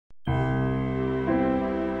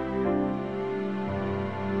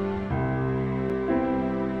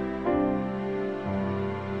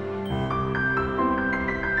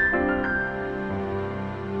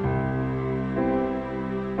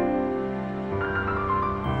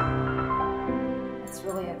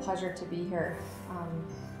pleasure to be here.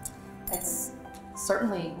 It's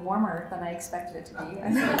certainly warmer than I expected it to be.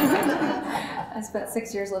 I spent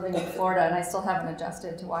 6 years living in Florida and I still haven't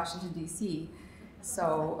adjusted to Washington, D.C.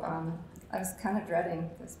 So I was kind of dreading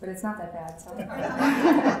this, but it's not that bad.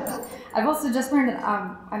 So. I've also just learned that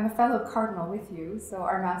I'm a fellow Cardinal with you, so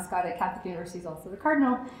our mascot at Catholic University is also the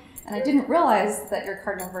Cardinal, and I didn't realize that your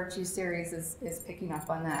Cardinal Virtue series is picking up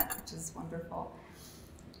on that, which is wonderful.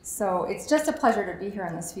 So it's just a pleasure to be here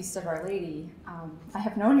on this Feast of Our Lady. I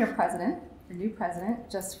have known your new president,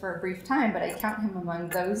 just for a brief time, but I count him among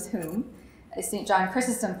those whom, as St. John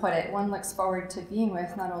Chrysostom put it, one looks forward to being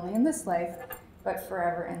with not only in this life, but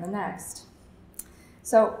forever in the next.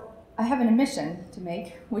 So I have an admission to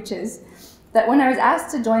make, which is that when I was asked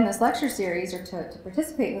to join this lecture series, or to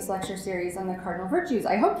participate in this lecture series on the Cardinal Virtues,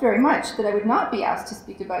 I hoped very much that I would not be asked to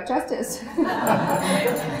speak about justice.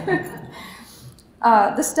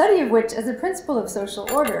 The study of which, as a principle of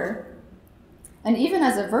social order, and even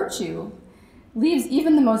as a virtue, leaves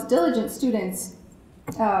even the most diligent students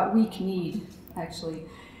weak-kneed, actually.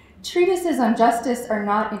 Treatises on justice are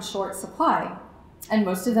not in short supply, and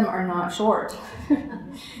most of them are not short.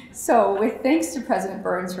 So, with thanks to President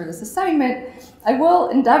Burns for this assignment, I will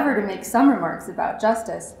endeavor to make some remarks about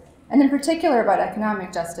justice, and in particular about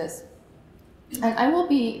economic justice. And I will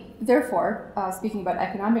be, therefore, speaking about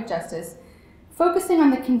economic justice, focusing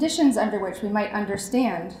on the conditions under which we might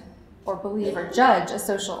understand or believe or judge a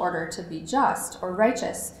social order to be just or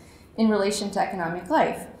righteous in relation to economic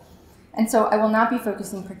life. And so I will not be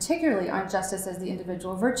focusing particularly on justice as the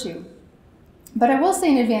individual virtue. But I will say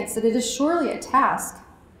in advance that it is surely a task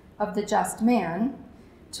of the just man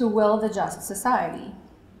to will the just society.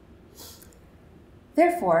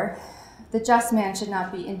 Therefore, the just man should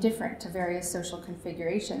not be indifferent to various social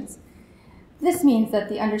configurations. This means that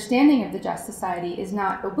the understanding of the just society is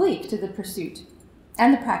not oblique to the pursuit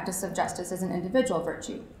and the practice of justice as an individual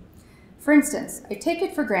virtue. For instance, I take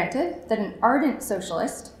it for granted that an ardent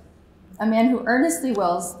socialist, a man who earnestly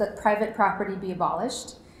wills that private property be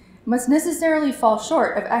abolished, must necessarily fall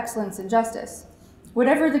short of excellence in justice,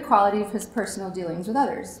 whatever the quality of his personal dealings with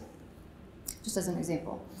others, just as an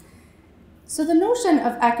example. So the notion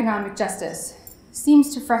of economic justice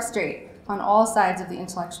seems to frustrate on all sides of the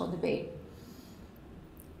intellectual debate.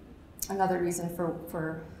 Another reason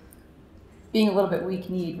for being a little bit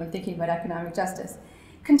weak-kneed when thinking about economic justice.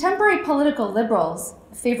 Contemporary political liberals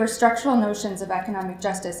favor structural notions of economic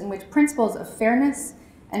justice in which principles of fairness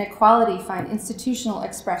and equality find institutional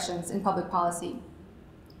expressions in public policy.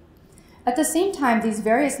 At the same time, these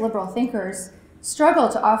various liberal thinkers struggle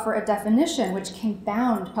to offer a definition which can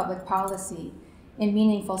bound public policy in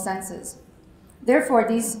meaningful senses. Therefore,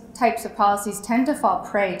 these types of policies tend to fall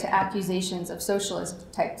prey to accusations of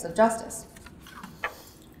socialist types of justice.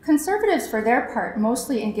 Conservatives, for their part,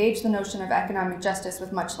 mostly engage the notion of economic justice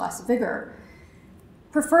with much less vigor,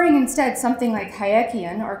 preferring instead something like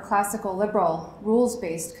Hayekian or classical liberal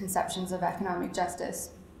rules-based conceptions of economic justice,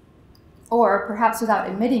 or perhaps without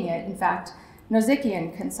admitting it, in fact,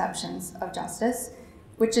 Nozickian conceptions of justice,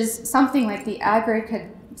 which is something like the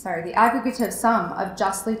aggregative sum of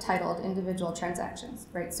justly titled individual transactions,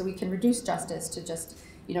 right? So we can reduce justice to just,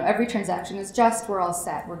 every transaction is just, we're all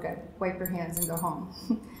set, we're good, wipe your hands and go home.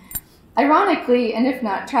 Ironically, and if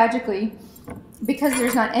not tragically, because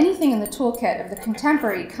there's not anything in the toolkit of the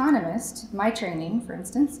contemporary economist, my training, for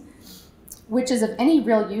instance, which is of any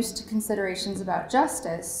real use to considerations about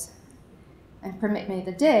justice, and permit me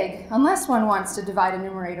the dig, unless one wants to divide a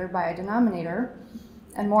numerator by a denominator,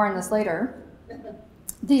 and more on this later,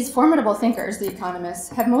 these formidable thinkers, the economists,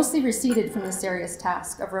 have mostly receded from the serious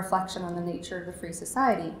task of reflection on the nature of the free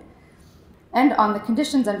society, and on the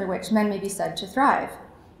conditions under which men may be said to thrive,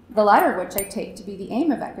 the latter of which I take to be the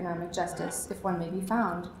aim of economic justice, if one may be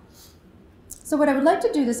found. So what I would like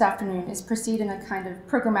to do this afternoon is proceed in a kind of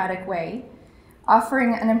programmatic way,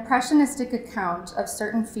 offering an impressionistic account of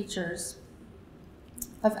certain features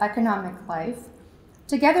of economic life,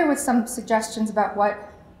 together with some suggestions about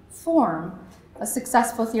what form a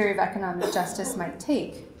successful theory of economic justice might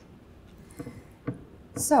take.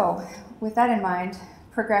 So, with that in mind,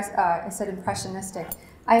 I said impressionistic.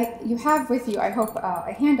 You have with you, I hope,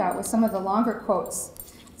 a handout with some of the longer quotes.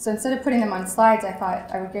 So instead of putting them on slides, I thought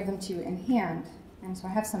I would give them to you in hand. And so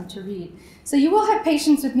I have some to read. So you will have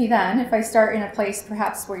patience with me then if I start in a place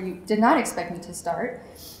perhaps where you did not expect me to start,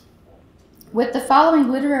 with the following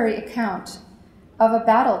literary account of a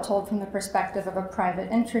battle told from the perspective of a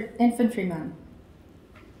private infantryman.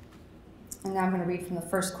 And now I'm going to read from the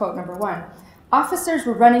first quote, number 1. Officers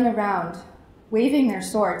were running around, waving their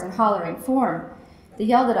swords and hollering, "Form!" They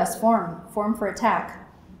yelled at us, "Form! Form for attack!"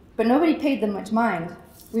 But nobody paid them much mind.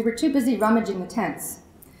 we were too busy rummaging the tents.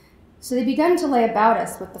 So they began to lay about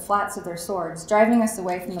us with the flats of their swords, driving us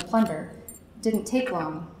away from the plunder. It didn't take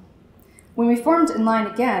long. When we formed in line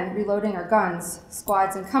again, reloading our guns,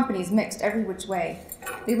 squads and companies mixed every which way.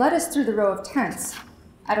 They led us through the row of tents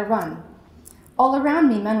at a run. All around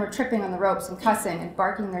me, men were tripping on the ropes and cussing and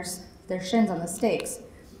barking their shins on the stakes.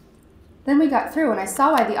 Then we got through, and I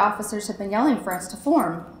saw why the officers had been yelling for us to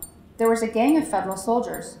form. There was a gang of Federal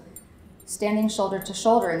soldiers, standing shoulder to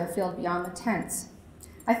shoulder in the field beyond the tents.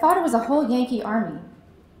 I thought it was a whole Yankee army,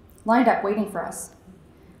 lined up waiting for us.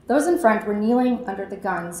 Those in front were kneeling under the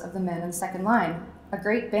guns of the men in the second line, a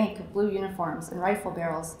great bank of blue uniforms and rifle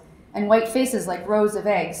barrels, and white faces like rows of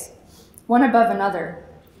eggs, one above another.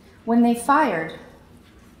 When they fired,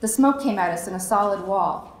 the smoke came at us in a solid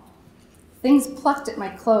wall. Things plucked at my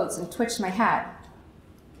clothes and twitched my hat.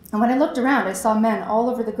 And when I looked around, I saw men all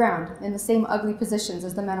over the ground in the same ugly positions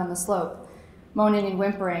as the men on the slope, moaning and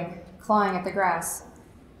whimpering, clawing at the grass.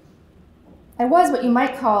 I was what you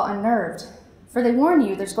might call unnerved, for they warn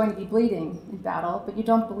you there's going to be bleeding in battle, but you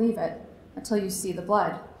don't believe it until you see the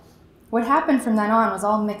blood. What happened from then on was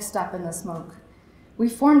all mixed up in the smoke. We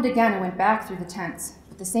formed again and went back through the tents,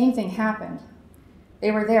 but the same thing happened.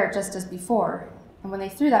 They were there just as before, and when they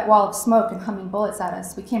threw that wall of smoke and humming bullets at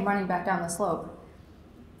us, we came running back down the slope.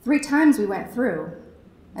 3 times we went through,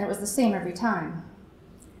 and it was the same every time.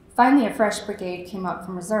 Finally, a fresh brigade came up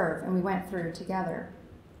from reserve, and we went through together.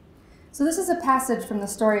 So this is a passage from the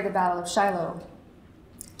story of the Battle of Shiloh,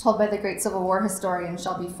 told by the great Civil War historian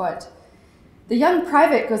Shelby Foote. The young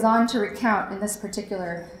private goes on to recount in this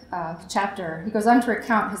particular chapter, he goes on to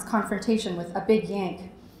recount his confrontation with a big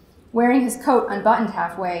Yank, wearing his coat unbuttoned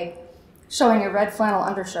halfway, showing a red flannel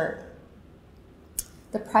undershirt.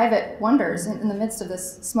 The private wonders, in the midst of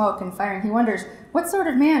this smoke and firing, he wonders, what sort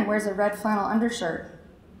of man wears a red flannel undershirt?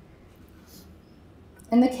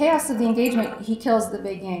 In the chaos of the engagement, he kills the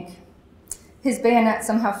big Yank, his bayonet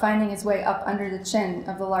somehow finding its way up under the chin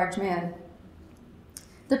of the large man.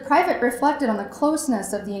 The private reflected on the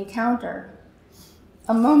closeness of the encounter,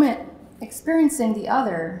 a moment experiencing the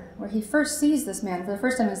other, where he first sees this man for the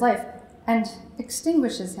first time in his life and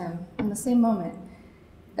extinguishes him in the same moment.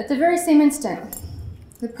 At the very same instant,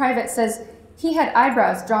 the private says he had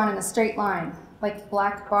eyebrows drawn in a straight line, like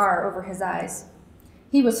black bar over his eyes.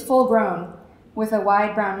 He was full grown, with a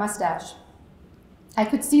wide brown mustache. I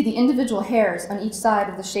could see the individual hairs on each side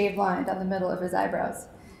of the shaved line down the middle of his eyebrows.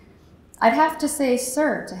 I'd have to say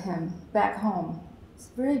sir to him back home. It's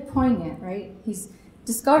very poignant, right? He's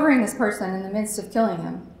discovering this person in the midst of killing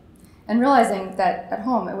him and realizing that at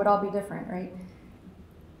home it would all be different, right?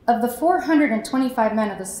 Of the 425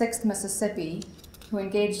 men of the 6th Mississippi who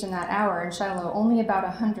engaged in that hour in Shiloh, only about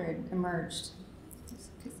 100 emerged. It's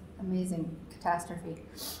an amazing catastrophe.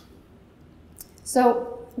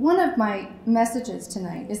 So one of my messages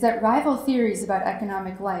tonight is that rival theories about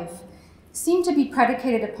economic life seem to be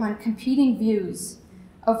predicated upon competing views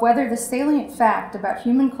of whether the salient fact about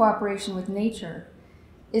human cooperation with nature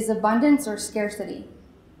is abundance or scarcity.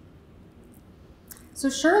 So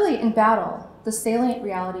surely in battle, the salient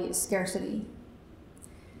reality is scarcity.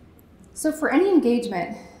 So for any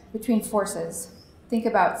engagement between forces, think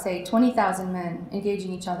about, say, 20,000 men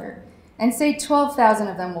engaging each other, and say 12,000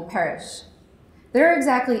 of them will perish. There are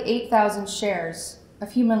exactly 8,000 shares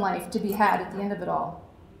of human life to be had at the end of it all.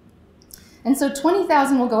 And so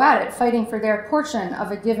 20,000 will go at it, fighting for their portion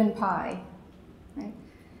of a given pie, right?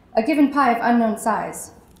 A given pie of unknown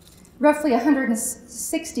size. Roughly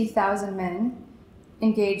 160,000 men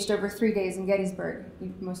engaged over 3 days in Gettysburg,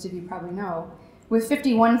 most of you probably know, with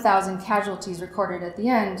 51,000 casualties recorded at the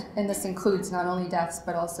end, and this includes not only deaths,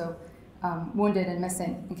 but also wounded and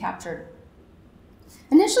missing and captured.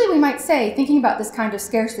 Initially, we might say, thinking about this kind of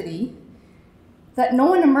scarcity, that no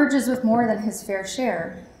one emerges with more than his fair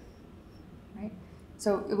share, right?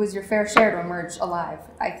 So it was your fair share to emerge alive,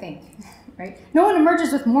 I think, right? No one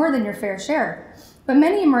emerges with more than your fair share, but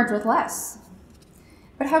many emerge with less.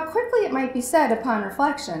 But how quickly it might be said upon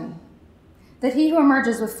reflection that he who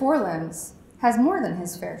emerges with 4 limbs has more than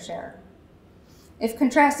his fair share, if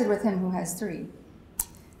contrasted with him who has 3.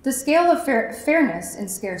 The scale of fairness in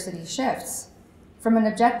scarcity shifts from an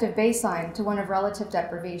objective baseline to one of relative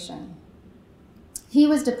deprivation. He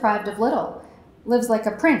who is deprived of little lives like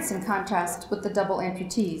a prince in contrast with the double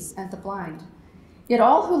amputees and the blind. Yet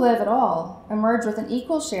all who live at all emerge with an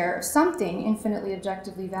equal share of something infinitely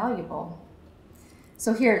objectively valuable.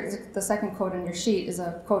 So here, the second quote on your sheet is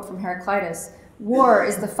a quote from Heraclitus. War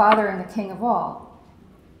is the father and the king of all.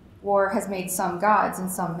 War has made some gods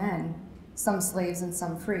and some men, some slaves and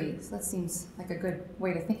some free. So that seems like a good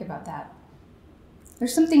way to think about that.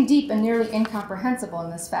 There's something deep and nearly incomprehensible in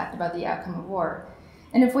this fact about the outcome of war.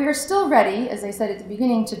 And if we are still ready, as I said at the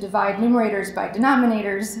beginning, to divide numerators by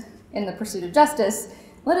denominators in the pursuit of justice,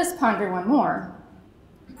 let us ponder one more.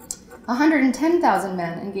 110,000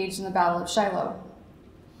 men engaged in the Battle of Shiloh,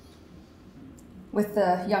 with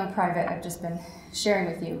the young private I've just been sharing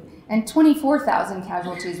with you, and 24,000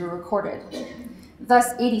 casualties were recorded.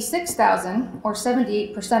 Thus, 86,000, or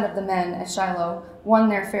 78% of the men at Shiloh, won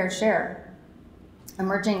their fair share,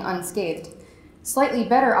 emerging unscathed. Slightly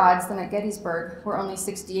better odds than at Gettysburg, where only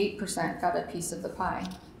 68% got a piece of the pie.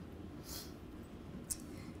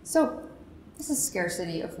 So, this is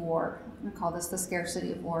scarcity of war. I'm going to call this the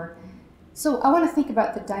scarcity of war. So, I want to think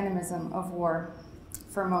about the dynamism of war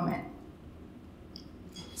for a moment.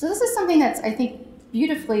 So, this is something that's, I think,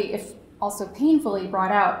 beautifully, if also painfully,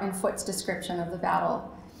 brought out in Foote's description of the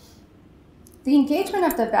battle. The engagement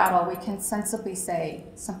of the battle, we can sensibly say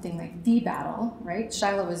something like the battle, right?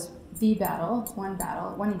 Shiloh is the battle, it's one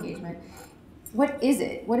battle, one engagement. What is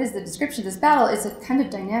it? What is the description of this battle? It's a kind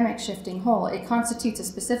of dynamic shifting whole. It constitutes a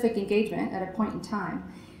specific engagement at a point in time,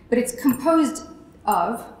 but it's composed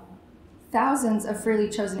of thousands of freely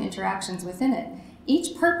chosen interactions within it,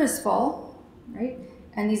 each purposeful, right?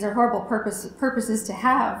 And these are horrible purposes to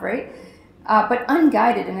have, right? But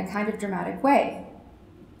unguided in a kind of dramatic way.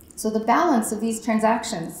 So the balance of these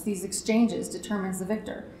transactions, these exchanges, determines the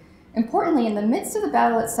victor. Importantly, in the midst of the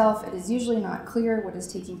battle itself, it is usually not clear what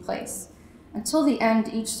is taking place. Until the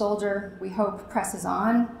end, each soldier, we hope, presses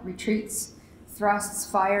on, retreats, thrusts,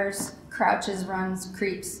 fires, crouches, runs,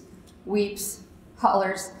 creeps, weeps,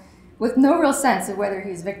 hollers, with no real sense of whether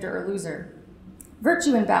he is victor or loser.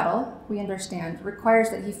 Virtue in battle, we understand,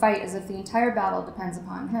 requires that he fight as if the entire battle depends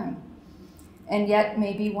upon him, and yet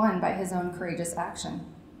may be won by his own courageous action.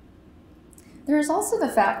 There is also the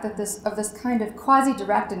fact that of this kind of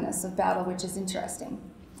quasi-directedness of battle which is interesting.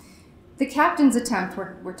 The captain's attempt,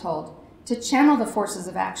 we're told, to channel the forces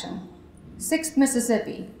of action. 6th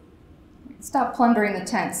Mississippi, stop plundering the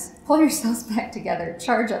tents, pull yourselves back together,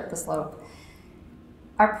 charge up the slope.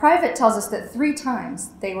 Our private tells us that 3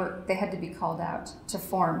 times they had to be called out to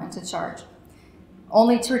form and to charge,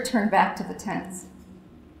 only to return back to the tents.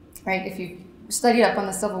 Right? If you studied up on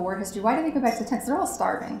the Civil War history, why do they go back to the tents? They're all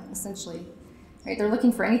starving, essentially. Right? They're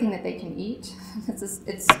looking for anything that they can eat.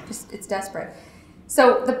 It's desperate.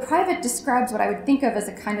 So the private describes what I would think of as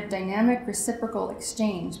a kind of dynamic reciprocal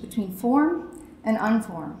exchange between form and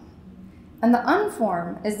unform. And the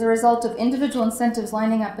unform is the result of individual incentives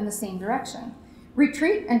lining up in the same direction.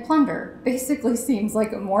 Retreat and plunder basically seems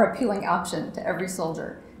like a more appealing option to every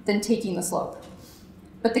soldier than taking the slope.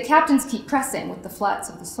 But the captains keep pressing with the flats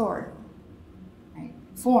of the sword. Right?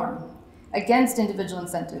 Form, against individual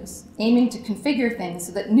incentives, aiming to configure things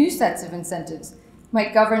so that new sets of incentives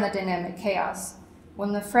might govern the dynamic chaos.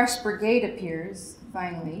 When the fresh brigade appears,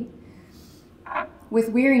 finally, with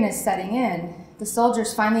weariness setting in, the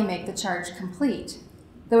soldiers finally make the charge complete.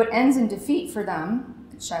 Though it ends in defeat for them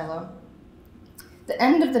at Shiloh, the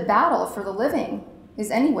end of the battle for the living is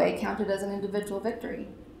anyway counted as an individual victory.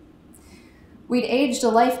 We'd aged a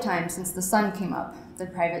lifetime since the sun came up, the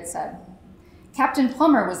private said. Captain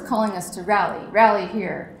Plummer was calling us to rally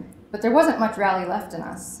here, but there wasn't much rally left in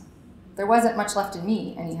us. There wasn't much left in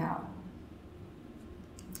me, anyhow.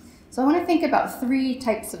 So I want to think about 3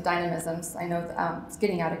 types of dynamisms. I know it's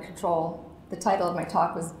getting out of control. The title of my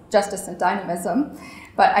talk was Justice and Dynamism,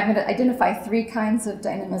 but I'm going to identify 3 kinds of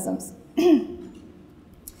dynamisms.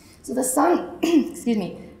 So the sun,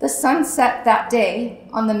 the sun set that day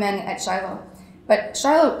on the men at Shiloh, but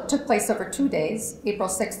Shiloh took place over 2 days, April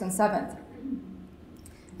 6th and 7th.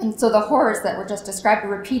 And so the horrors that were just described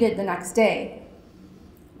were repeated the next day,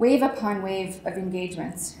 wave upon wave of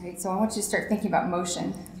engagements, right? So I want you to start thinking about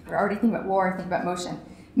motion. We're already thinking about war, think about motion.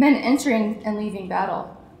 Men entering and leaving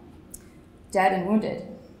battle, dead and wounded,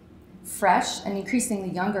 fresh and increasingly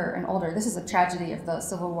younger and older. This is a tragedy of the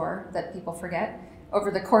Civil War that people forget. Over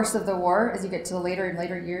the course of the war, as you get to the later and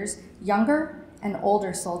later years, younger and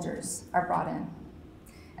older soldiers are brought in.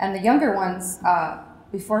 And the younger ones,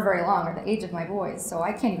 before very long, are the age of my boys, so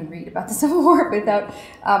I can't even read about the Civil War without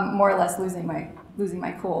more or less losing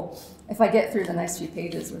my cool. If I get through the next few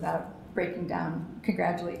pages without breaking down,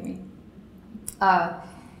 congratulate me.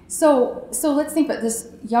 So let's think about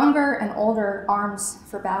this younger and older arms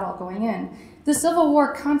for battle going in. The Civil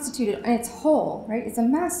War constituted, in its whole, right, it's a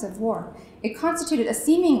massive war. It constituted a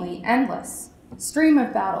seemingly endless stream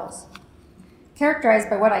of battles, characterized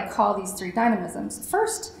by what I call these 3 dynamisms.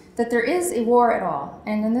 First, that there is a war at all.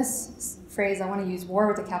 And in this phrase, I want to use war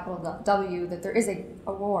with a capital W, that there is a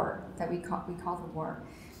war that we call the war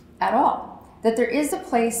at all. that there is a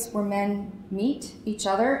place where men meet each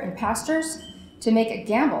other in pastures to make a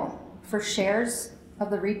gamble for shares of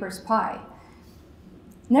the reaper's pie.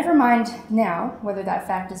 Never mind now whether that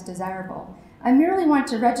fact is desirable. I merely want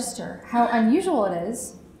to register how unusual it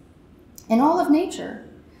is in all of nature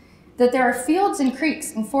that there are fields and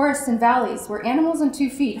creeks and forests and valleys where animals on 2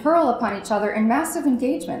 feet hurl upon each other in massive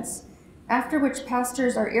engagements, after which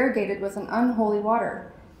pastures are irrigated with an unholy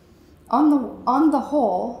water. On the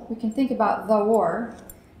whole, we can think about the war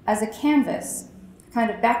as a canvas, kind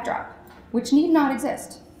of backdrop, which need not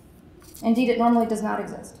exist. Indeed, it normally does not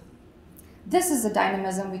exist. This is a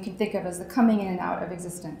dynamism we can think of as the coming in and out of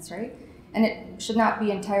existence, right? And it should not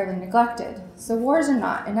be entirely neglected. So wars are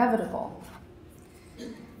not inevitable.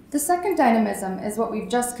 The second dynamism is what we've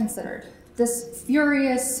just considered, this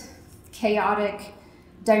furious, chaotic,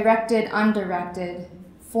 directed, undirected,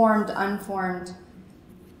 formed, unformed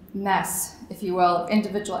mess, if you will, of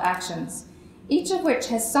individual actions, each of which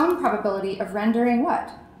has some probability of rendering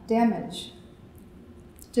what? Damage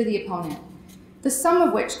to the opponent. The sum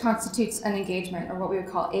of which constitutes an engagement, or what we would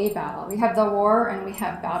call a battle. We have the war and we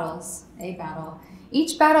have battles, a battle.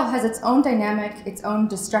 Each battle has its own dynamic, its own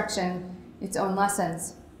destruction, its own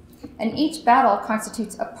lessons. And each battle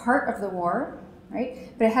constitutes a part of the war,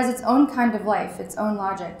 right? But it has its own kind of life, its own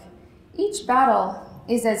logic. Each battle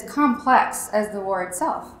is as complex as the war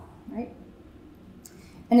itself, right?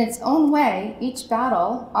 In its own way, each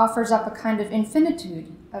battle offers up a kind of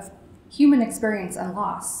infinitude of human experience and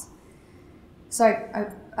loss. So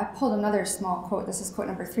I pulled another small quote. This is quote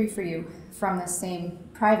number 3 for you from this same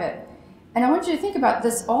private. And I want you to think about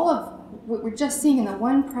this, all of what we're just seeing in the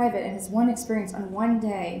one private and his one experience on one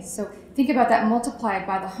day. So think about that multiplied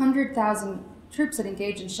by the 100,000 troops that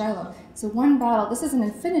engaged in Shiloh. So one battle, this is an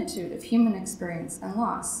infinitude of human experience and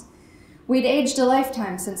loss. We'd aged a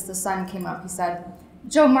lifetime since the sun came up, he said.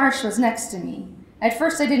 Joe Marsh was next to me. At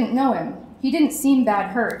first I didn't know him. He didn't seem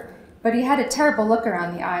bad hurt, but he had a terrible look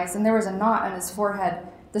around the eyes, and there was a knot on his forehead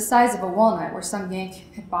the size of a walnut where some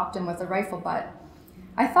Yank had bopped him with a rifle butt.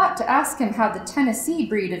 I thought to ask him how the Tennessee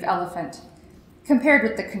breed of elephant compared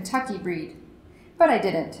with the Kentucky breed, but I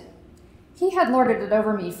didn't. He had lorded it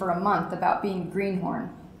over me for a month about being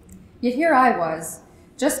greenhorn. Yet here I was,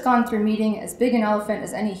 just gone through meeting as big an elephant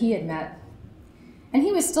as any he had met. And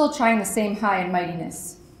he was still trying the same high and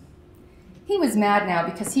mightiness. He was mad now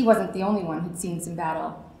because he wasn't the only one who'd seen some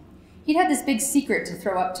battle. He'd had this big secret to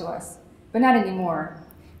throw up to us, but not anymore.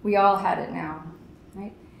 We all had it now,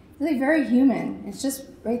 right? Really very human. It's just,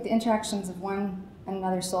 right, the interactions of one and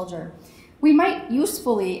another soldier. We might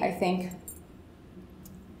usefully, I think,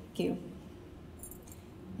 thank you.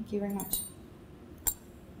 Thank you very much.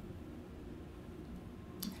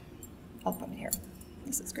 I'll put it here.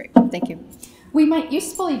 This is great. Thank you. We might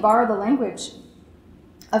usefully borrow the language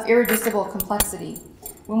of irreducible complexity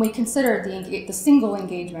when we consider the single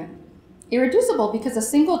engagement. Irreducible because a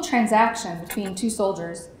single transaction between two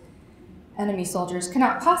soldiers, enemy soldiers,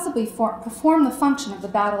 cannot possibly perform the function of the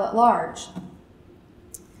battle at large.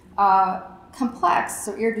 Complex,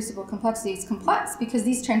 so irreducible complexity is complex because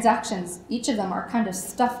these transactions, each of them are kind of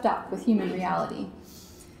stuffed up with human reality.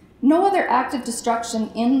 No other act of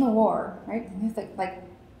destruction in the war, right?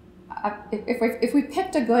 If we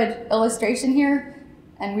picked a good illustration here,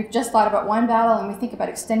 and we've just thought about one battle and we think about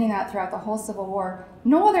extending that throughout the whole Civil War,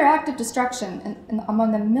 no other act of destruction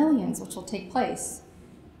among the millions which will take place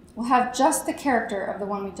will have just the character of the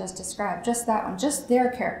one we just described, just that one, just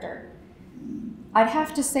their character. I'd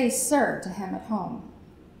have to say sir to him at home.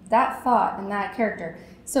 That thought and that character.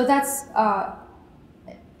 So that's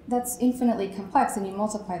infinitely complex, and you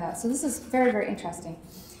multiply that. So this is very, very interesting.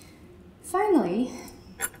 Finally,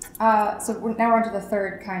 so now we're on to the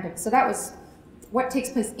third kind of, so that was what takes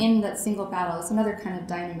place in that single battle. It's another kind of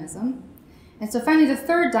dynamism. And so finally, the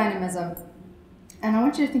third dynamism, and I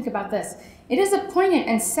want you to think about this. It is a poignant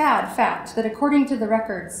and sad fact that according to the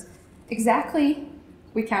records,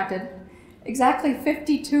 we counted, exactly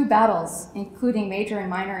 52 battles, including major and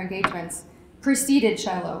minor engagements, preceded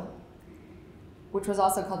Shiloh, which was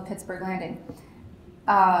also called Pittsburgh Landing.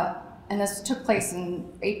 And this took place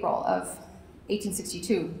in April of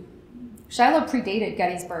 1862. Shiloh predated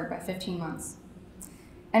Gettysburg by 15 months.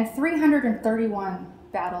 And 331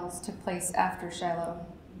 battles took place after Shiloh.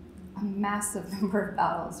 A massive number of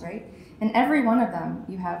battles, right? And every one of them,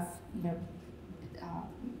 you have,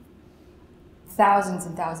 thousands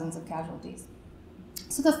and thousands of casualties.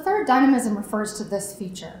 So the third dynamism refers to this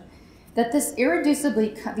feature, that these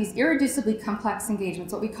irreducibly complex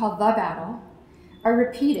engagements, what we call the battle, are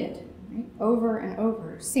repeated, right, over and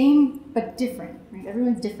over. Same but different, right?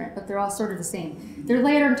 Everyone's different, but they're all sort of the same. They're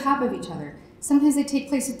layered on top of each other. Sometimes they take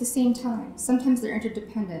place at the same time. Sometimes they're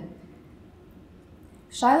interdependent.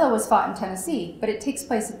 Shiloh was fought in Tennessee, but it takes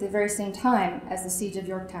place at the very same time as the Siege of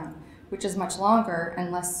Yorktown, which is much longer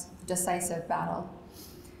and less decisive battle.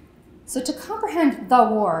 So to comprehend the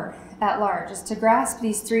war at large is to grasp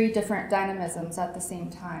these three different dynamisms at the same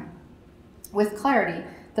time. With clarity,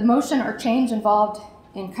 the motion or change involved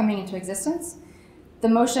in coming into existence, the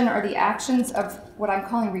motion or the actions of what I'm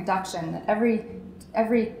calling reduction, that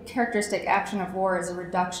every characteristic action of war is a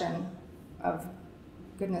reduction of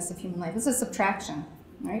goodness of human life. This is subtraction,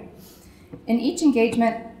 right? In each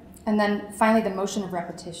engagement, and then finally the motion of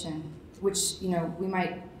repetition, which, we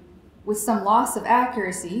might, with some loss of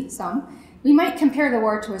accuracy, we might compare the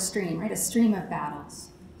war to a stream, right? A stream of battles.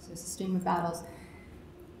 So it's a stream of battles.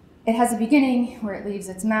 It has a beginning where it leaves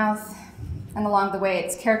its mouth, and along the way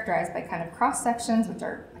it's characterized by kind of cross sections, which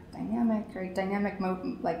are dynamic, right? Dynamic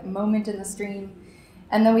moment in the stream.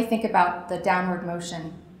 And then we think about the downward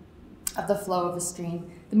motion of the flow of the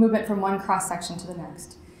stream, the movement from one cross section to the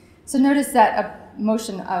next. So notice that a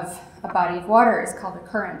motion of a body of water is called a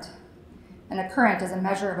current, and a current is a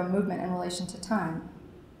measure of a movement in relation to time.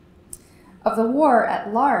 Of the war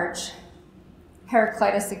at large,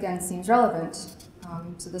 Heraclitus again seems relevant.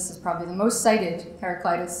 So this is probably the most cited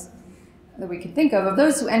Heraclitus that we can think of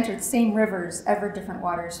those who entered the same rivers, ever different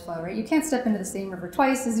waters flow, right? You can't step into the same river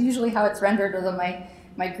twice is usually how it's rendered, although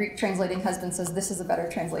my Greek translating husband says this is a better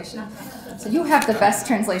translation. So you have the best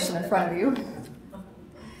translation in front of you.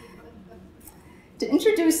 To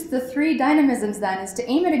introduce the three dynamisms then is to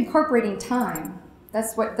aim at incorporating time.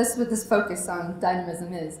 That's what this focus on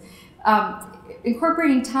dynamism is.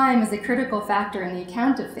 Incorporating time is a critical factor in the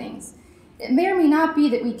account of things. It may or may not be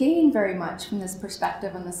that we gain very much from this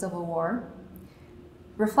perspective on the Civil War,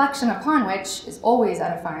 reflection upon which is always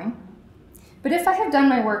edifying. But if I have done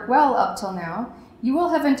my work well up till now, you will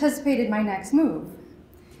have anticipated my next move.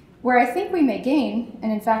 Where I think we may gain,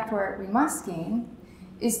 and in fact where we must gain,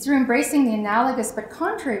 is through embracing the analogous but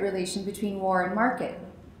contrary relation between war and market.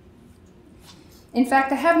 In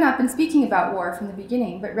fact, I have not been speaking about war from the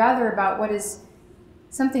beginning, but rather about what is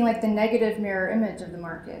something like the negative mirror image of the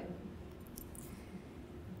market.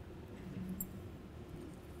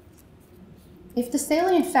 If the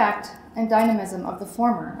salient fact and dynamism of the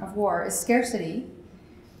former, of war, is scarcity,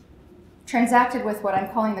 transacted with what I'm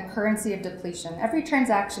calling the currency of depletion, every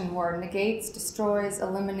transaction in war negates, destroys,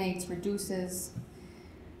 eliminates, reduces,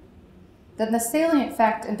 then the salient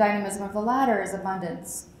fact and dynamism of the latter is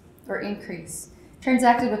abundance, or increase,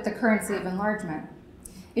 transacted with the currency of enlargement.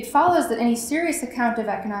 It follows that any serious account of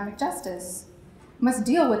economic justice must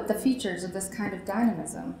deal with the features of this kind of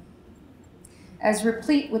dynamism, as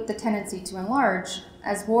replete with the tendency to enlarge,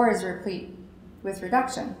 as war is replete with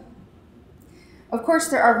reduction. Of course,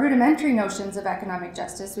 there are rudimentary notions of economic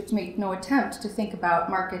justice which make no attempt to think about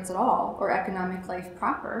markets at all, or economic life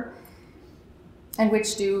proper, and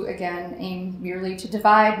which do, again, aim merely to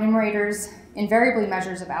divide numerators, invariably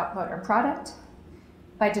measures of output or product,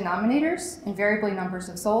 by denominators, invariably numbers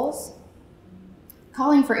of souls,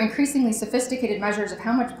 calling for increasingly sophisticated measures of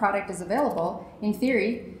how much product is available, in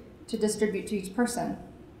theory, to distribute to each person.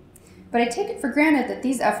 But I take it for granted that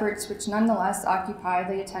these efforts, which nonetheless occupy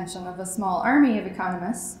the attention of a small army of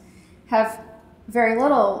economists, have very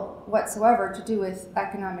little whatsoever to do with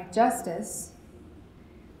economic justice,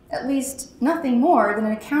 at least nothing more than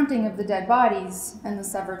an accounting of the dead bodies and the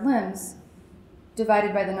severed limbs,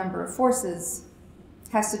 divided by the number of forces,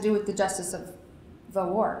 has to do with the justice of the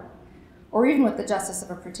war, or even with the justice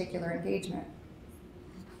of a particular engagement.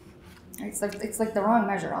 It's like the wrong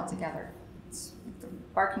measure altogether. It's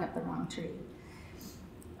barking up the wrong tree.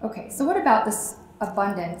 Okay, so what about this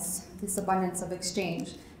abundance of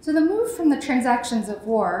exchange? So the move from the transactions of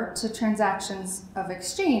war to transactions of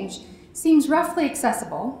exchange seems roughly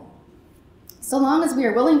accessible, so long as we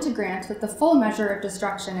are willing to grant that the full measure of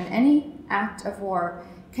destruction in any act of war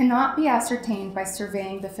cannot be ascertained by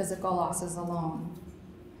surveying the physical losses alone.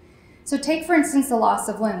 So take, for instance, the loss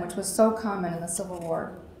of limb, which was so common in the Civil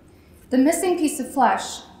War. The missing piece of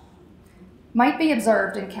flesh might be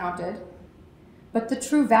observed and counted, but the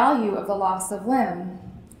true value of the loss of limb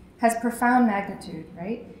has profound magnitude,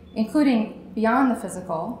 right? Including beyond the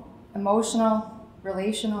physical, emotional,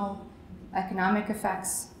 relational, economic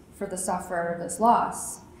effects for the sufferer of this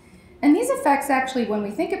loss. And these effects actually, when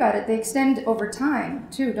we think about it, they extend over time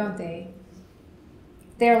too, don't they?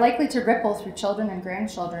 They are likely to ripple through children and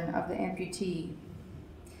grandchildren of the amputee.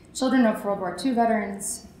 Children of World War II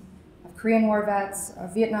veterans, of Korean War vets,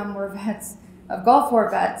 of Vietnam War vets, of Gulf War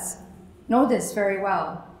vets know this very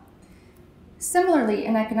well. Similarly,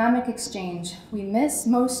 in economic exchange, we miss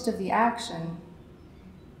most of the action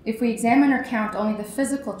if we examine or count only the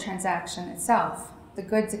physical transaction itself, the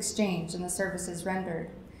goods exchanged and the services rendered.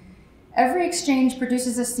 Every exchange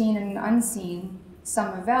produces a seen and an unseen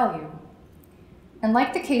sum of value. And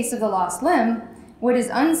like the case of the lost limb, what is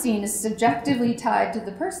unseen is subjectively tied to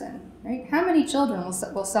the person, right? How many children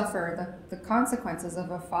will suffer the consequences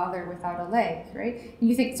of a father without a leg, right? And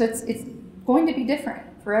you think, so it's going to be different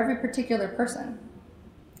for every particular person.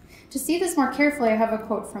 To see this more carefully, I have a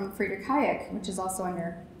quote from Friedrich Hayek, which is also on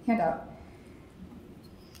your handout.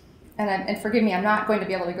 And forgive me, I'm not going to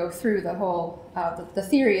be able to go through the whole, the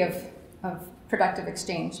theory of productive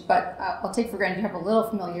exchange, but I'll take for granted you have a little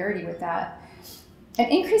familiarity with that. An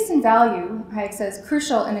increase in value, Hayek says,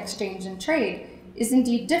 crucial in exchange and trade, is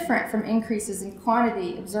indeed different from increases in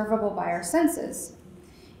quantity observable by our senses.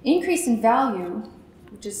 Increase in value,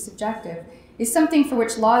 which is subjective, is something for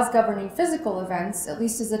which laws governing physical events, at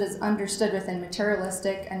least as it is understood within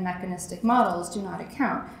materialistic and mechanistic models, do not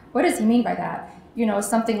account. What does he mean by that? You know,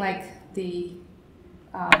 something like the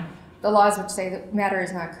laws which say that matter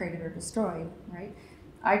is not created or destroyed, right?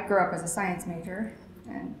 I grew up as a science major,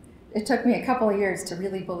 and it took me a couple of years to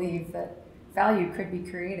really believe that value could be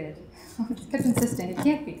created. I kept insisting it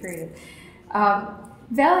can't be created.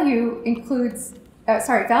 Value indicates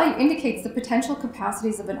the potential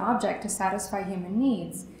capacities of an object to satisfy human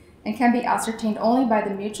needs and can be ascertained only by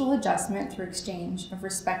the mutual adjustment through exchange of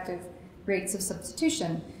respective rates of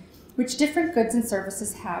substitution, which different goods and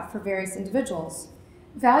services have for various individuals.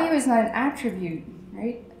 Value is not an attribute,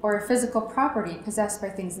 right, or a physical property possessed by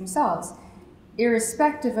things themselves,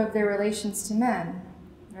 irrespective of their relations to men,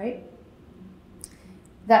 right?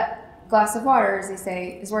 That glass of water, as they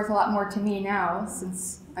say, is worth a lot more to me now,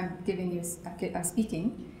 since I'm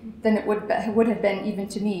speaking, than it would have been even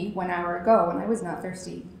to me 1 hour ago when I was not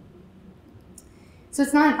thirsty. So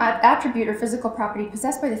it's not an attribute or physical property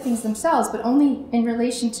possessed by the things themselves, but only in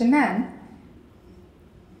relation to men.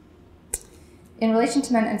 In relation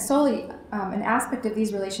to men, and solely an aspect of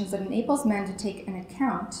these relations that enables men to take an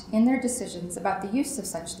account in their decisions about the use of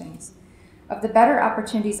such things, of the better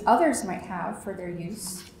opportunities others might have for their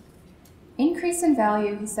use. Increase in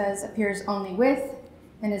value, he says, appears only with,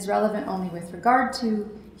 and is relevant only with regard to,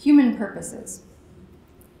 human purposes.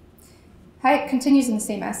 Hayek continues in the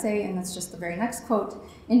same essay, and that's just the very next quote.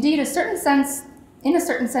 Indeed, in a certain sense,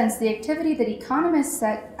 the activity that economists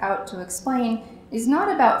set out to explain is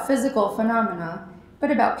not about physical phenomena,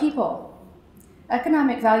 but about people.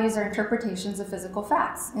 Economic values are interpretations of physical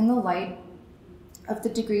facts in the light of the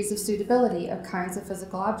degrees of suitability of kinds of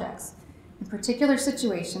physical objects in particular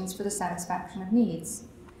situations for the satisfaction of needs.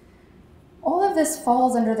 All of this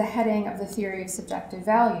falls under the heading of the theory of subjective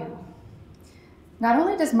value. Not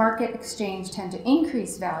only does market exchange tend to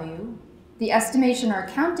increase value, the estimation or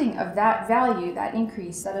accounting of that value, that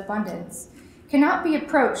increase, that abundance, cannot be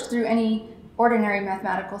approached through any ordinary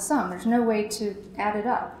mathematical sum. There's no way to add it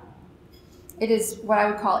up. It is what I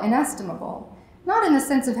would call inestimable, not in the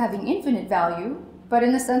sense of having infinite value, but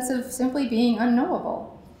in the sense of simply being unknowable.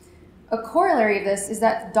 A corollary of this is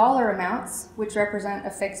that dollar amounts, which represent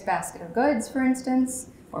a fixed basket of goods, for instance,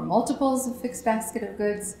 or multiples of fixed basket of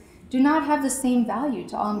goods, do not have the same value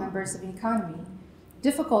to all members of an economy,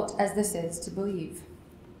 difficult as this is to believe.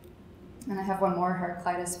 And I have one more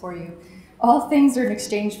Heraclitus for you. All things are in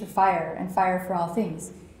exchange for fire, and fire for all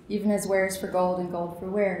things, even as wares for gold and gold for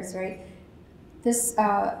wares, right? This,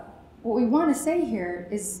 what we want to say here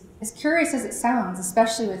is, as curious as it sounds,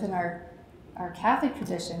 especially within our Catholic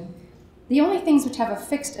tradition, the only things which have a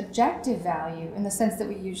fixed objective value in the sense that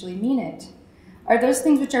we usually mean it are those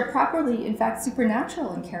things which are properly, in fact,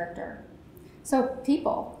 supernatural in character. So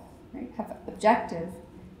people, right, have objective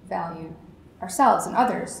value, ourselves and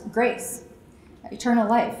others, grace, eternal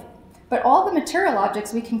life. But all the material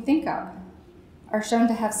objects we can think of are shown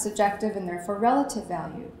to have subjective and therefore relative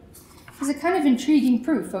value. It's a kind of intriguing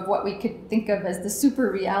proof of what we could think of as the super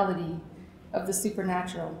reality of the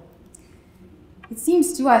supernatural. It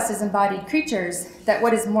seems to us as embodied creatures that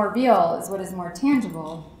what is more real is what is more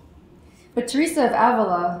tangible. But Teresa of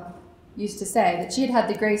Avila used to say that she had had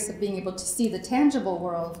the grace of being able to see the tangible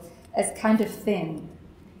world as kind of thin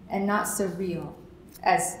and not so real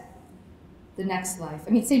as the next life. I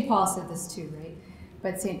mean, St. Paul said this too, right?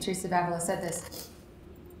 But St. Teresa of Avila said this.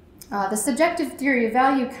 The subjective theory of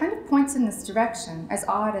value kind of points in this direction, as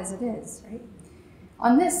odd as it is, right?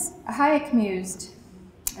 On this, Hayek mused,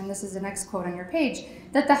 and this is the next quote on your page,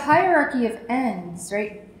 that the hierarchy of ends,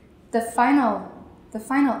 right, the final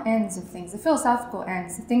ends of things, the philosophical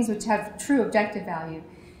ends, the things which have true objective value,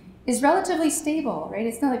 is relatively stable, right?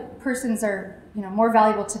 It's not like persons are, more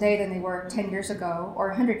valuable today than they were 10 years ago or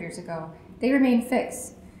 100 years ago. They remain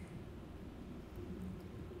fixed.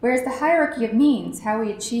 Whereas the hierarchy of means, how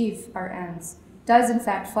we achieve our ends, does in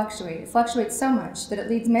fact fluctuate. It fluctuates so much that it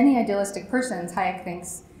leads many idealistic persons, Hayek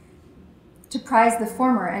thinks, to prize the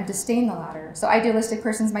former and disdain the latter. So idealistic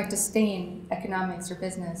persons might disdain economics or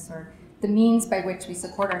business or the means by which we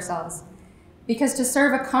support ourselves, because to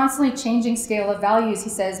serve a constantly changing scale of values, he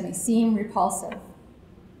says, may seem repulsive.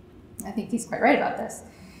 I think he's quite right about this.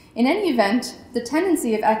 In any event, the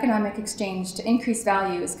tendency of economic exchange to increase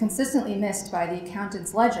value is consistently missed by the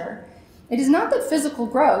accountant's ledger. It is not that physical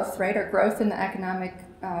growth, right, or growth in the economic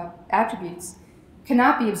attributes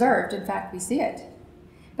cannot be observed, in fact we see it,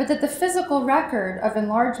 but that the physical record of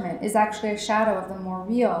enlargement is actually a shadow of the more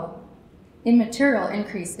real, immaterial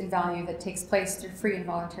increase in value that takes place through free and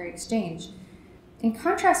voluntary exchange. In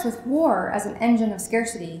contrast with war as an engine of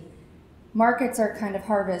scarcity, markets are a kind of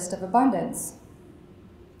harvest of abundance.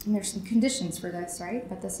 And there's some conditions for this, right?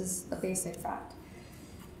 But this is a basic fact.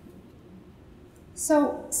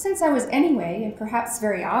 So since I was anyway, and perhaps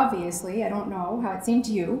very obviously, I don't know how it seemed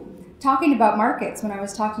to you, talking about markets when I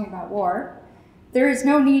was talking about war, there is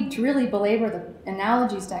no need to really belabor the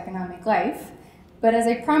analogies to economic life, but as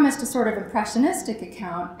I promised a sort of impressionistic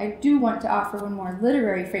account, I do want to offer one more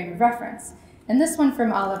literary frame of reference, and this one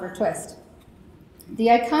from Oliver Twist. The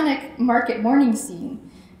iconic market morning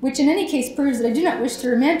scene, which in any case proves that I do not wish to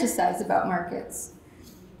romanticize about markets.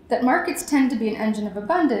 That markets tend to be an engine of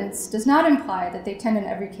abundance does not imply that they tend in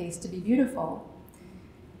every case to be beautiful.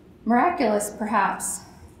 Miraculous, perhaps,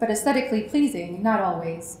 but aesthetically pleasing, not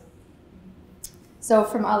always. So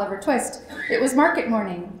from Oliver Twist, it was market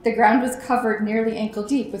morning. The ground was covered nearly ankle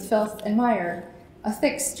deep with filth and mire. A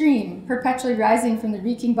thick stream, perpetually rising from the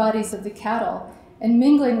reeking bodies of the cattle and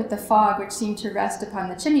mingling with the fog which seemed to rest upon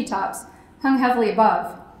the chimney tops, hung heavily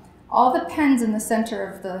above. All the pens in the center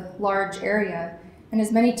of the large area, and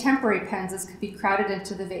as many temporary pens as could be crowded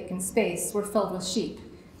into the vacant space, were filled with sheep.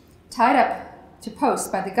 Tied up to posts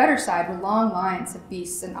by the gutter side were long lines of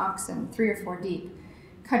beasts and oxen, 3 or 4 deep.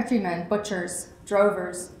 Countrymen, butchers,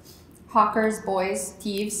 drovers, hawkers, boys,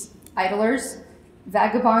 thieves, idlers,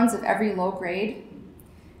 vagabonds of every low grade.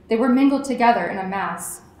 They were mingled together in a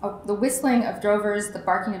mass. The whistling of drovers, the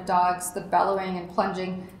barking of dogs, the bellowing and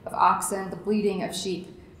plunging of oxen, the bleating of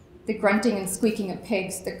sheep, the grunting and squeaking of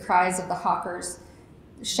pigs, the cries of the hawkers,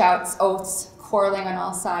 shouts, oaths, quarreling on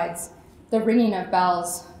all sides, the ringing of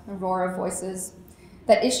bells, the roar of voices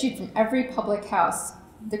that issued from every public house,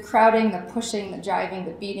 the crowding, the pushing, the jiving,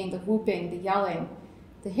 the beating, the whooping, the yelling,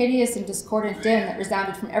 the hideous and discordant din that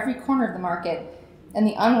resounded from every corner of the market, and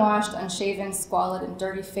the unwashed, unshaven, squalid, and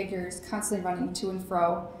dirty figures constantly running to and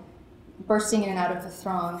fro, bursting in and out of the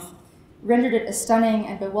throng, rendered it a stunning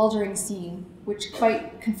and bewildering scene, which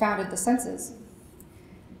quite confounded the senses.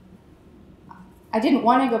 I didn't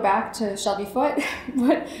want to go back to Shelby Foote,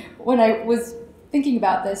 but when I was thinking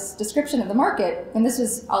about this description of the market, and this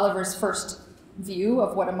was Oliver's first view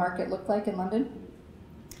of what a market looked like in London,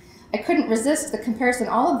 I couldn't resist the comparison.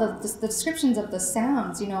 All of the descriptions of the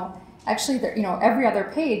sounds, actually, every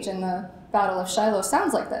other page in the Battle of Shiloh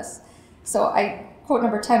sounds like this. So I quote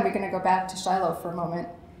number 10, we're going to go back to Shiloh for a moment.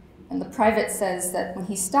 And the private says that when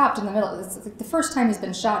he stopped in the middle, it's like the first time he's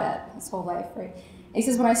been shot at his whole life, right? And he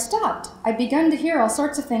says, when I stopped, I began to hear all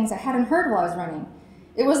sorts of things I hadn't heard while I was running.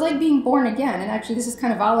 It was like being born again. And actually, this is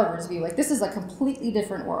kind of Oliver's view. Like, this is a completely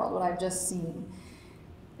different world, what I've just seen.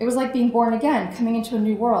 It was like being born again, coming into a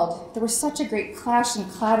new world. There was such a great clash and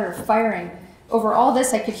clatter of firing. Over all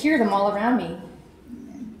this, I could hear them all around me,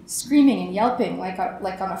 screaming and yelping like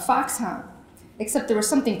on a foxhound. Except there was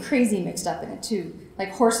something crazy mixed up in it too, like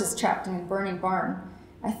horses trapped in a burning barn.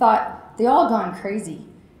 I thought, they all gone crazy.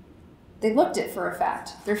 They looked it for a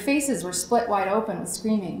fact. Their faces were split wide open with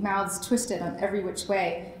screaming, mouths twisted on every which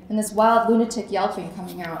way, and this wild lunatic yelping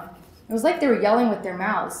coming out. It was like they were yelling with their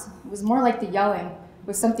mouths. It was more like the yelling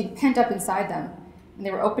was something pent up inside them, and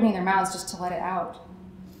they were opening their mouths just to let it out.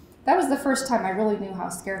 That was the first time I really knew how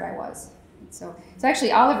scared I was. So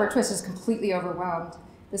actually Oliver Twist is completely overwhelmed.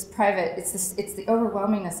 This private, it's the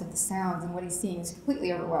overwhelmingness of the sounds and what he's seeing. He's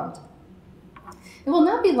completely overwhelmed. It will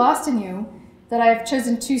not be lost on you that I have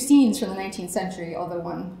chosen 2 scenes from the 19th century, although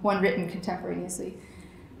one written contemporaneously.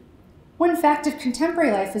 One fact of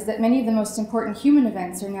contemporary life is that many of the most important human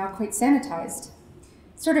events are now quite sanitized,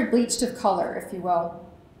 sort of bleached of color, if you will.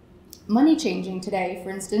 Money changing today, for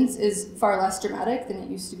instance, is far less dramatic than it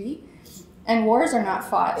used to be, and wars are not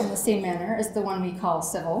fought in the same manner as the one we call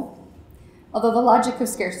civil, although the logic of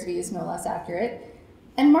scarcity is no less accurate,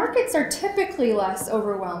 and markets are typically less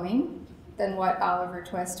overwhelming than what Oliver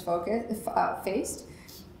Twist faced,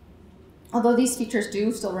 although these features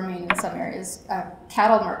do still remain in some areas.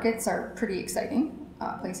 Cattle markets are pretty exciting,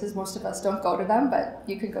 places. Most of us don't go to them, but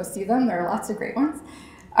you can go see them. There are lots of great ones.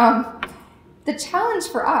 The challenge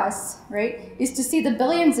for us, right, is to see the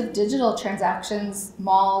billions of digital transactions,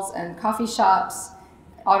 malls and coffee shops,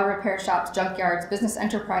 auto repair shops, junkyards, business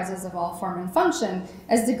enterprises of all form and function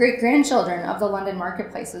as the great-grandchildren of the London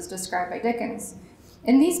marketplaces described by Dickens.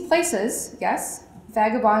 In these places, yes,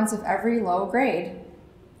 vagabonds of every low grade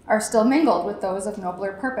are still mingled with those of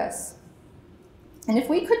nobler purpose. And if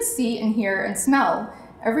we could see and hear and smell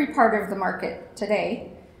every part of the market today,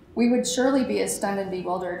 we would surely be as stunned and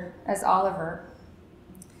bewildered as Oliver.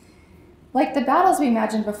 Like the battles we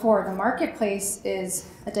imagined before, the marketplace is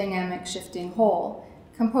a dynamic, shifting whole,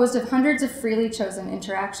 composed of hundreds of freely chosen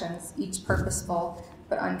interactions, each purposeful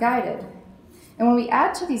but unguided. And when we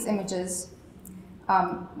add to these images,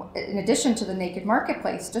 in addition to the naked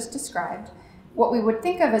marketplace just described, what we would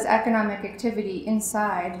think of as economic activity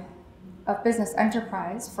inside of business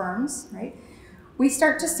enterprise firms, right? We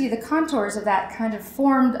start to see the contours of that kind of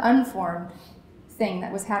formed, unformed thing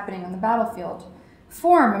that was happening on the battlefield.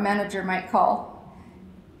 Form, a manager might call.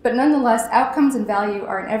 But nonetheless, outcomes and value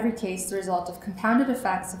are in every case the result of compounded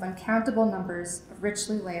effects of uncountable numbers of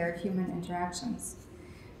richly layered human interactions.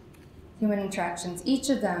 Human interactions, each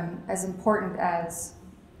of them as important as,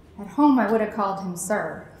 at home I would have called him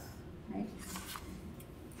sir, right?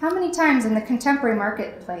 How many times in the contemporary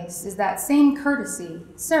marketplace is that same courtesy,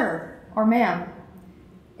 sir or ma'am,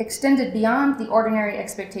 extended beyond the ordinary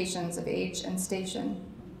expectations of age and station?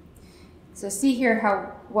 So see here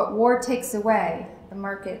how what war takes away, the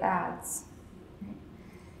market adds. Right?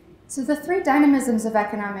 So the three dynamisms of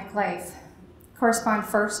economic life correspond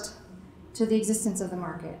first to the existence of the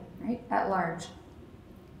market, right, at large.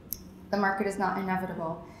 The market is not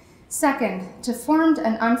inevitable. Second, to formed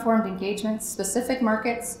and unformed engagements, specific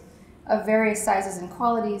markets of various sizes and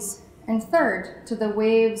qualities. And third, to the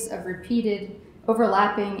waves of repeated,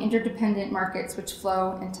 overlapping, interdependent markets which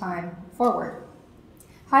flow in time forward.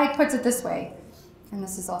 Hayek puts it this way, and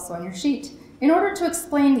this is also on your sheet. In order to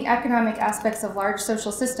explain the economic aspects of large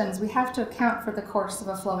social systems, we have to account for the course of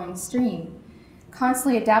a flowing stream,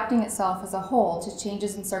 constantly adapting itself as a whole to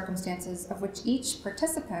changes in circumstances of which each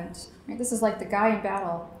participant, right, this is like the guy in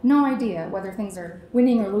battle, no idea whether things are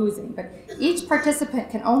winning or losing, but each participant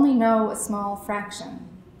can only know a small fraction,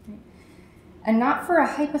 right, and not for a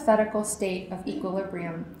hypothetical state of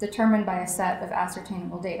equilibrium determined by a set of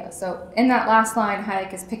ascertainable data. So in that last line,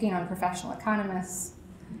 Hayek is picking on professional economists,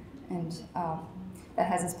 and that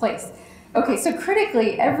has its place. Okay, so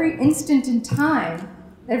critically, every instant in time,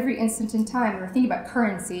 we're thinking about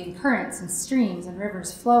currency and currents and streams and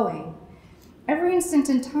rivers flowing. Every instant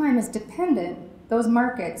in time is dependent, those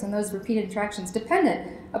markets and those repeated interactions, dependent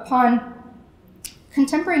upon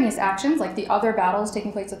contemporaneous actions, like the other battles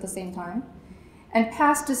taking place at the same time, and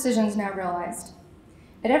past decisions now realized.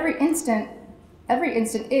 At every instant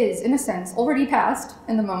is, in a sense, already past,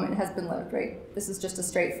 and the moment has been lived, right? This is just a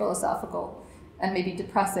straight philosophical and maybe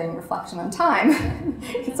depressing reflection on time.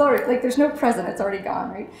 It's already, like, there's no present, it's already gone,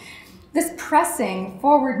 right? This pressing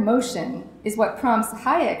forward motion is what prompts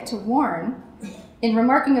Hayek to warn in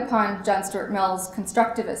remarking upon John Stuart Mill's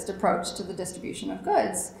constructivist approach to the distribution of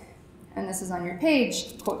goods. And this is on your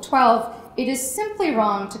page, quote 12, "It is simply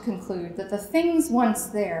wrong to conclude that the things once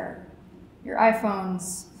there, your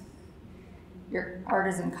iPhones, your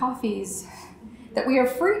artisan coffees, that we are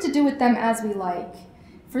free to do with them as we like,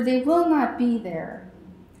 for they will not be there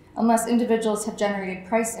unless individuals have generated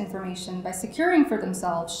price information by securing for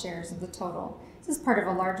themselves shares of the total." This is part of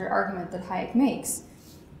a larger argument that Hayek makes.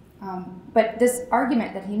 But this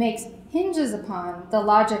argument that he makes hinges upon the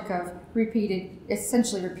logic of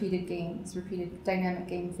essentially repeated games, repeated dynamic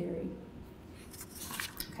game theory.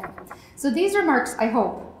 Okay, so these remarks, I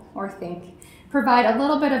hope, or think, provide a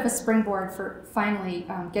little bit of a springboard for finally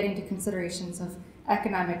getting to considerations of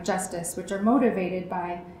economic justice, which are motivated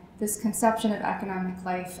by this conception of economic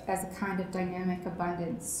life as a kind of dynamic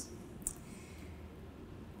abundance.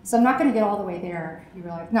 So I'm not going to get all the way there. You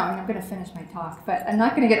realize, no, I'm going to finish my talk, but I'm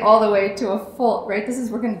not going to get all the way to a full, right?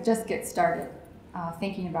 We're going to just get started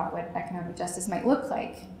thinking about what economic justice might look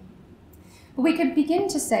like. But we could begin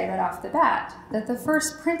to say right off the bat that the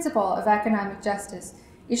first principle of economic justice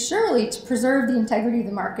is surely to preserve the integrity of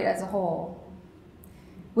the market as a whole.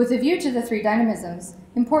 With a view to the three dynamisms,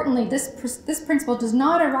 importantly, this principle does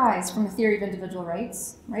not arise from a theory of individual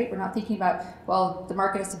rights, right? We're not thinking about, well, the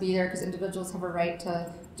market has to be there because individuals have a right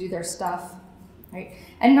to do their stuff, right?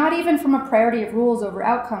 And not even from a priority of rules over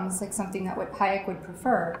outcomes, like something that Hayek would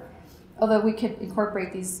prefer, although we could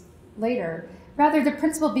incorporate these later. Rather, the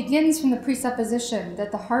principle begins from the presupposition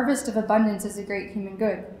that the harvest of abundance is a great human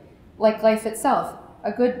good, like life itself,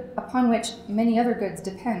 a good upon which many other goods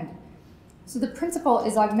depend. So the principle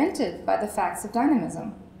is augmented by the facts of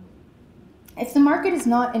dynamism. If the market is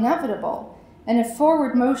not inevitable, and if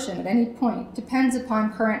forward motion at any point depends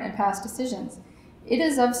upon current and past decisions, it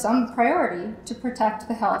is of some priority to protect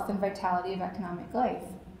the health and vitality of economic life.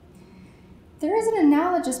 There is an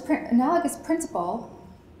analogous principle,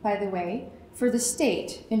 by the way, for the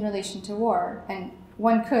state in relation to war, and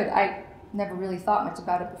one could, I never really thought much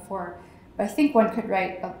about it before, but I think one could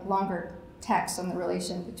write a longer text on the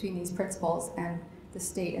relation between these principles and the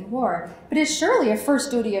state and war. But it is surely a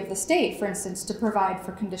first duty of the state, for instance, to provide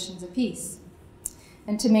for conditions of peace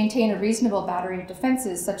and to maintain a reasonable battery of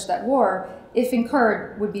defenses such that war, if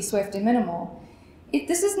incurred, would be swift and minimal.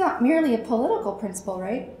 This is not merely a political principle,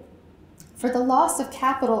 right? For the loss of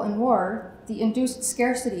capital in war, the induced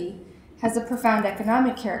scarcity has a profound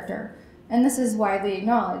economic character, and this is widely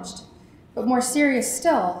acknowledged. But more serious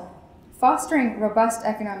still, fostering robust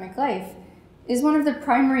economic life is one of the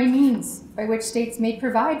primary means by which states may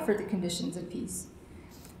provide for the conditions of peace.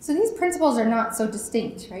 So these principles are not so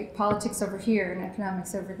distinct, right? Politics over here and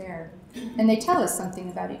economics over there, and they tell us something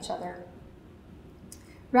about each other.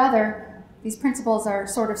 Rather, these principles are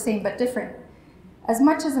sort of same but different. It is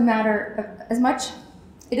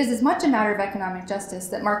as much a matter of economic justice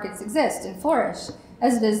that markets exist and flourish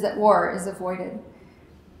as it is that war is avoided.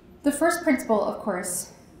 The first principle, of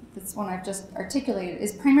course, this one I've just articulated,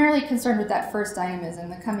 is primarily concerned with that first dynamism,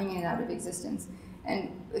 the coming in and out of existence.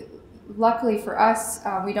 And luckily for us,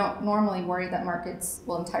 we don't normally worry that markets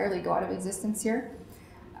will entirely go out of existence here.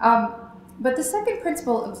 But the second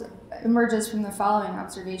principle emerges from the following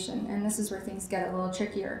observation, and this is where things get a little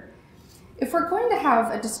trickier. If we're going to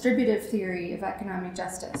have a distributive theory of economic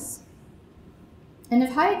justice, and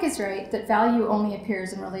if Hayek is right that value only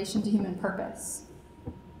appears in relation to human purpose,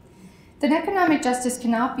 then economic justice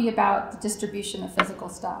cannot be about the distribution of physical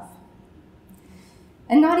stuff,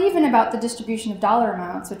 and not even about the distribution of dollar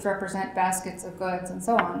amounts, which represent baskets of goods and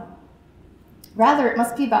so on. Rather, it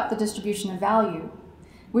must be about the distribution of value,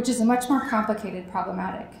 which is a much more complicated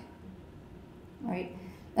problematic, right?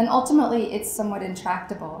 And ultimately, it's somewhat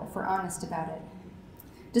intractable if we're honest about it.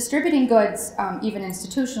 Distributing goods, even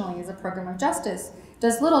institutionally, as a program of justice,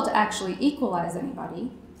 does little to actually equalize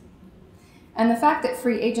anybody. And the fact that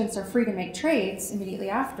free agents are free to make trades immediately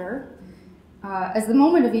after, as the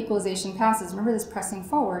moment of equalization passes, remember this pressing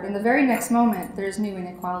forward, in the very next moment, there's new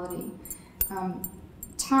inequality.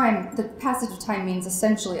 The passage of time means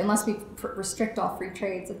essentially, unless we restrict all free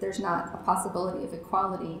trades, that there's not a possibility of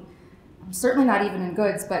equality. Certainly not even in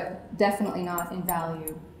goods, but definitely not in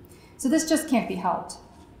value. So this just can't be helped.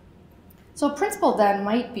 So a principle then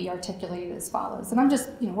might be articulated as follows, and I'm just,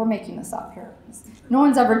 we're making this up here. No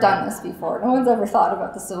one's ever done this before. No one's ever thought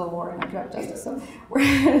about the Civil War and economic justice. So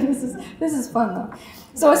this is fun though.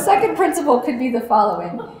 So a second principle could be the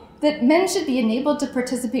following, that men should be enabled to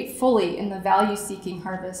participate fully in the value-seeking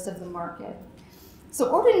harvest of the market. So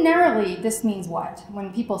ordinarily, this means what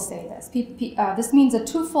when people say this? This means a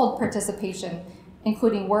twofold participation,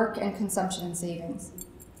 including work and consumption and savings.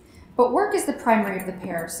 But work is the primary of the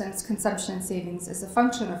pair, since consumption and savings is a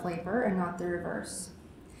function of labor and not the reverse.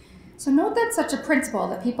 So note that such a principle,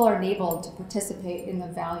 that people are enabled to participate in the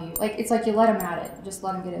value, it's like you let them at it, just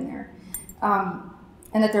let them get in there.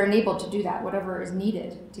 And that they're enabled to do that, whatever is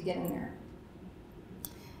needed to get in there.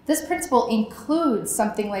 This principle includes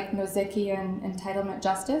something like Nozick-ian entitlement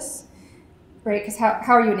justice, right? Because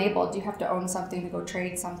how are you enabled? You have to own something to go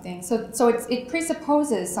trade something. So it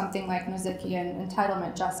presupposes something like Nozick-ian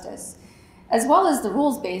entitlement justice, as well as the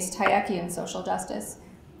rules-based Hayekian social justice.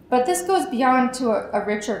 But this goes beyond to a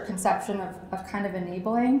richer conception of kind of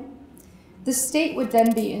enabling. The state would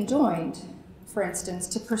then be enjoined, for instance,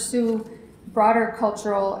 to pursue broader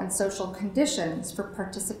cultural and social conditions for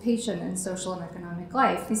participation in social and economic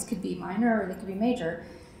life. These could be minor or they could be major.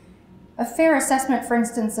 A fair assessment, for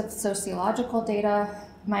instance, of sociological data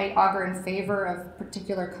might augur in favor of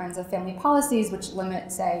particular kinds of family policies which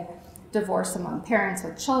limit, say, divorce among parents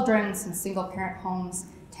with children, since single-parent homes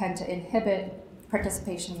tend to inhibit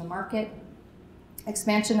participation in the market.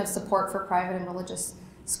 Expansion of support for private and religious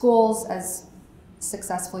schools as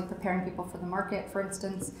successfully preparing people for the market, for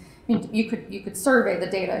instance. I mean, you could survey the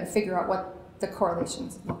data and figure out what the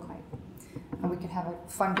correlations look like. And we could have a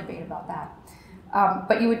fun debate about that.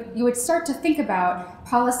 But you would start to think about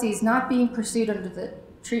policies not being pursued under the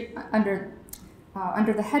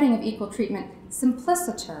heading of equal treatment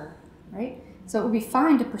simpliciter, right? So it would be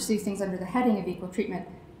fine to pursue things under the heading of equal treatment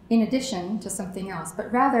in addition to something else,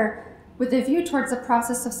 but rather with a view towards a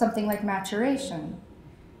process of something like maturation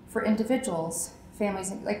for individuals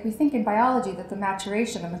families, like we think in biology that the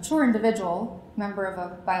maturation, a mature individual, member of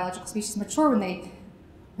a biological species, mature when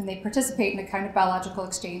they participate in a kind of biological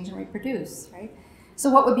exchange and reproduce, right? So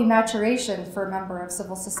what would be maturation for a member of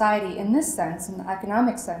civil society in this sense, in the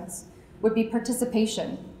economic sense, would be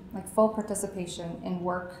participation, like full participation in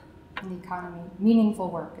work in the economy, meaningful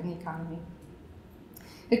work in the economy.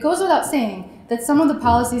 It goes without saying that some of the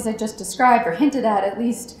policies I just described, or hinted at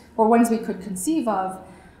least, or ones we could conceive of,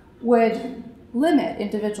 would limit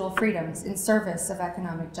individual freedoms in service of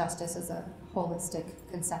economic justice as a holistic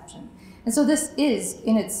conception. And so this is,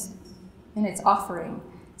 in its offering,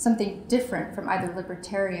 something different from either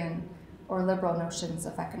libertarian or liberal notions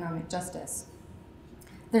of economic justice.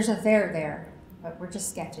 There's a there, but we're just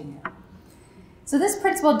sketching it. So this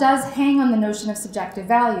principle does hang on the notion of subjective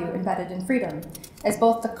value embedded in freedom, as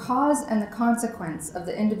both the cause and the consequence of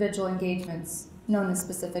the individual engagements known as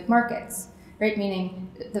specific markets, right?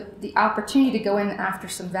 Meaning the opportunity to go in after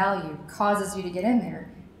some value causes you to get in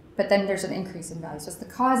there, but then there's an increase in value. So it's the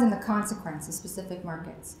cause and the consequence of specific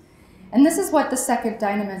markets. And this is what the second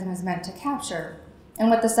dynamism is meant to capture, and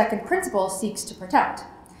what the second principle seeks to protect.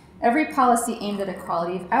 Every policy aimed at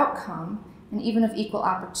equality of outcome, and even of equal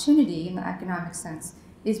opportunity in the economic sense,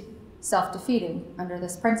 is self-defeating under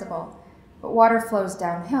this principle. But water flows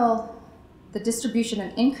downhill. The distribution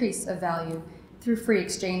and increase of value through free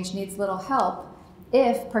exchange needs little help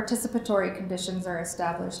if participatory conditions are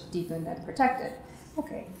established, deepened, and protected.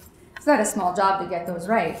 Okay, it's not a small job to get those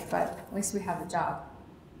right, but at least we have a job.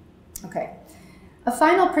 Okay, a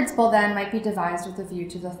final principle then might be devised with a view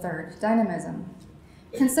to the third dynamism.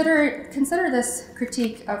 Consider this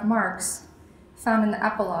critique of Marx found in the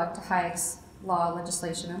epilogue to Hayek's Law,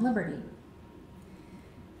 Legislation, and Liberty.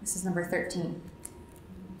 This is number 13.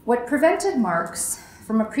 What prevented Marx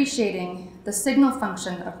from appreciating the signal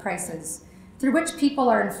function of prices through which people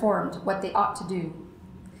are informed what they ought to do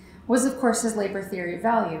was, of course, his labor theory of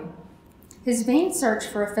value. His vain search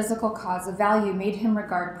for a physical cause of value made him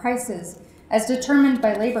regard prices as determined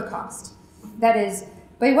by labor cost, that is,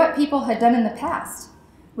 by what people had done in the past,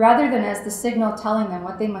 rather than as the signal telling them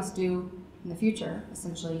what they must do in the future,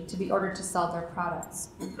 essentially, to be ordered to sell their products.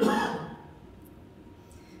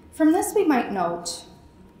 From this, we might note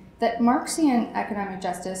that Marxian economic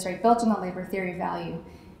justice, right, built on the labor theory of value,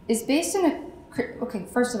 is based in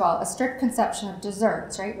first of all, a strict conception of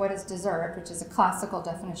deserts, right? What is desert, which is a classical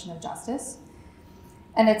definition of justice,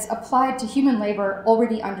 and it's applied to human labor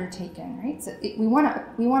already undertaken, right? So we want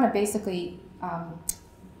to basically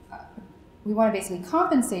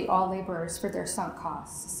compensate all laborers for their sunk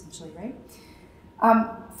costs, essentially, right?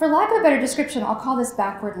 For lack of a better description, I'll call this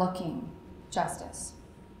backward-looking justice,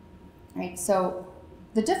 right? So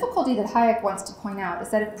the difficulty that Hayek wants to point out is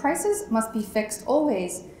that if prices must be fixed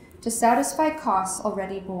always to satisfy costs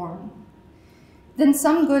already borne, then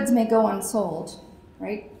some goods may go unsold,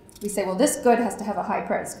 right? We say, well, this good has to have a high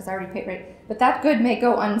price because I already paid, right? But that good may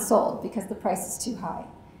go unsold because the price is too high.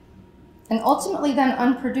 And ultimately then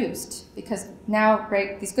unproduced, because now,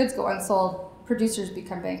 right, these goods go unsold, producers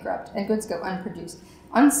become bankrupt, and goods go unproduced.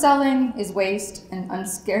 Unselling is waste, and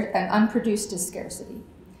unproduced is scarcity.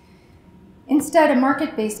 Instead, a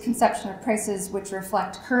market-based conception of prices which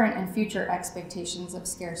reflect current and future expectations of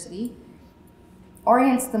scarcity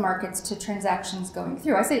orients the markets to transactions going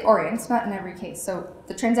through. I say orients, not in every case. So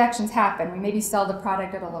the transactions happen. We maybe sell the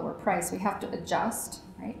product at a lower price. We have to adjust,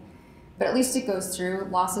 right? But at least it goes through.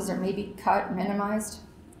 Losses are maybe cut, minimized.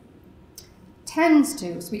 Tends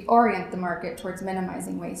to, so we orient the market towards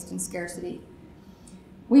minimizing waste and scarcity.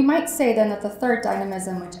 We might say then that the third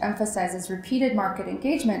dynamism, which emphasizes repeated market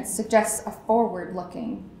engagement, suggests a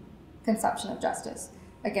forward-looking conception of justice.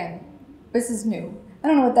 Again, this is new. I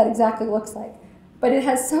don't know what that exactly looks like, but it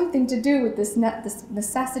has something to do with this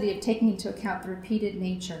necessity of taking into account the repeated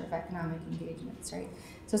nature of economic engagements, right?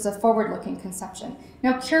 So it's a forward-looking conception.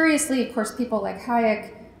 Now, curiously, of course, people like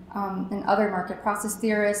Hayek and other market process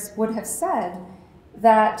theorists would have said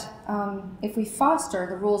that if we foster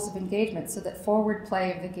the rules of engagement so that forward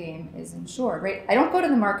play of the game is ensured, right? I don't go to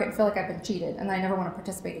the market and feel like I've been cheated and I never want to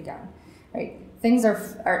participate again, right? Things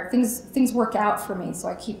work out for me,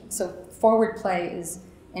 so forward play is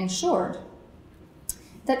ensured.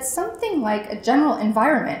 That something like a general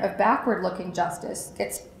environment of backward-looking justice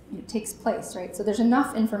takes place, right? So there's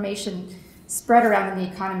enough information spread around in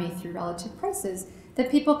the economy through relative prices that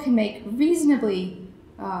people can make reasonably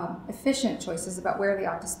efficient choices about where they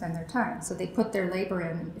ought to spend their time. So they put their labor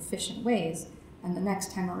in efficient ways, and the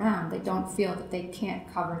next time around, they don't feel that they can't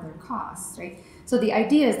cover their costs, right? So the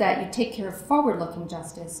idea is that you take care of forward-looking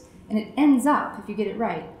justice, and it ends up, if you get it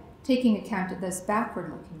right, taking account of this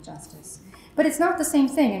backward-looking justice. But it's not the same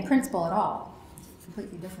thing in principle at all.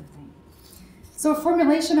 completely different thing. So a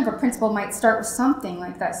formulation of a principle might start with something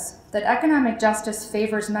like this, that economic justice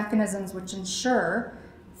favors mechanisms which ensure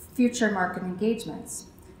future market engagements,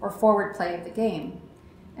 or forward play of the game,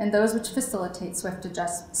 and those which facilitate swift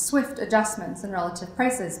adjustments in relative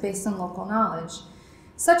prices based on local knowledge.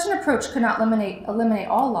 Such an approach could not eliminate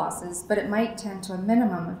all losses, but it might tend to a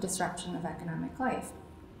minimum of disruption of economic life.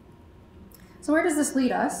 So where does this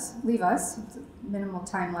leave us? Minimal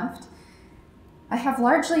time left. I have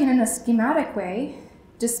largely and in a schematic way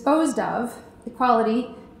disposed of equality,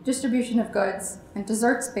 distribution of goods, and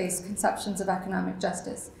deserts-based conceptions of economic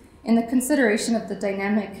justice in the consideration of the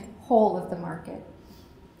dynamic whole of the market.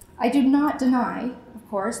 I do not deny, of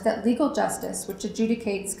course, that legal justice, which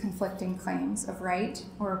adjudicates conflicting claims of right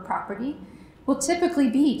or property, will typically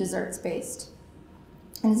be deserts-based,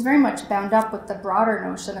 and is very much bound up with the broader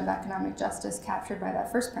notion of economic justice captured by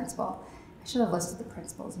that first principle. I should have listed the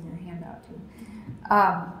principles in your handout too.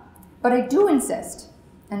 But I do insist,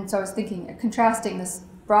 and so I was thinking, contrasting this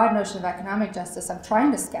broad notion of economic justice I'm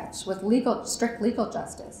trying to sketch with strict legal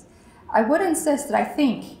justice. I would insist that I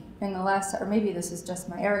think in the last, or maybe this is just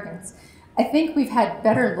my arrogance, I think we've had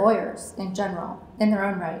better lawyers in general, in their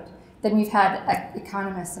own right, than we've had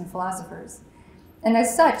economists and philosophers. And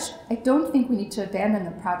as such, I don't think we need to abandon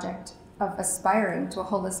the project of aspiring to a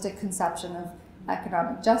holistic conception of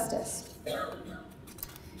economic justice.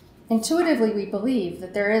 Intuitively, we believe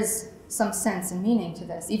that there is some sense and meaning to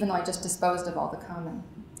this, even though I just disposed of all the common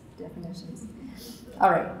definitions.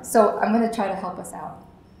 All right, so I'm going to try to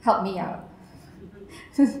help me out.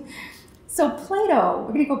 So Plato,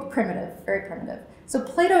 we're going to go primitive, very primitive. So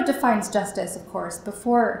Plato defines justice, of course,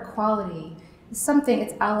 before equality, as something,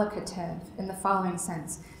 it's allocative in the following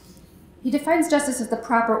sense. He defines justice as the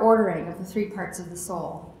proper ordering of the three parts of the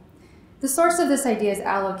soul. The source of this idea is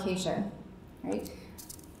allocation, right?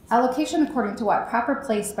 Allocation according to what? Proper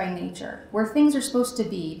place by nature, where things are supposed to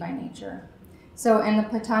be by nature. So in the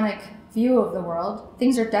Platonic view of the world,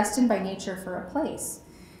 things are destined by nature for a place,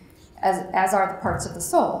 as are the parts of the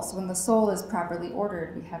soul. So when the soul is properly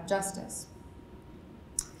ordered, we have justice.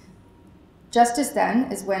 Justice,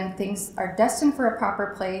 then, is when things are destined for a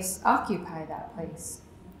proper place, occupy that place.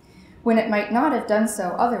 When it might not have done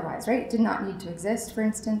so otherwise, right? It did not need to exist, for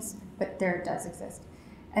instance, but there it does exist.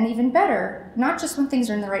 And even better, not just when things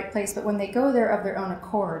are in the right place, but when they go there of their own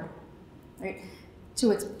accord, right,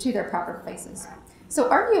 to their proper places. So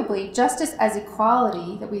arguably, justice as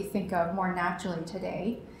equality that we think of more naturally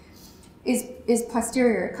today is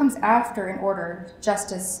posterior. It comes after in order,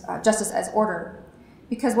 justice as order.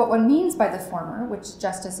 Because what one means by the former, which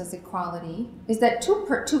justice as equality, is that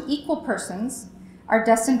two equal persons are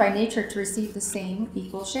destined by nature to receive the same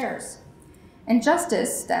equal shares. And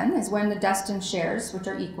justice, then, is when the destined shares, which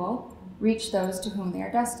are equal, reach those to whom they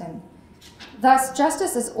are destined. Thus,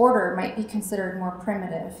 justice as order might be considered more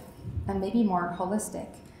primitive and maybe more holistic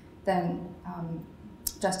than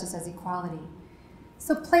justice as equality.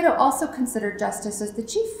 So Plato also considered justice as the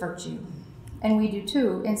chief virtue, and we do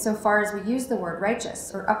too, insofar as we use the word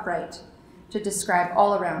righteous or upright to describe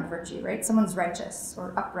all-around virtue, right? Someone's righteous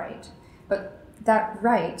or upright. But that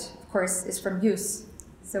right, of course, is from use.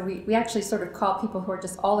 So we actually sort of call people who are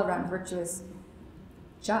just all-around virtuous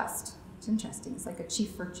just. It's interesting. It's like a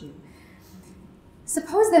chief virtue.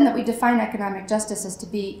 Suppose then that we define economic justice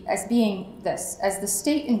as being this, as the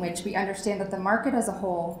state in which we understand that the market as a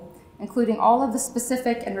whole, including all of the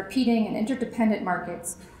specific and repeating and interdependent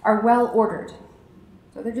markets, are well ordered.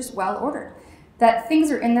 So they're just well ordered. That things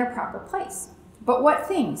are in their proper place. But what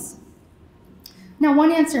things? Now,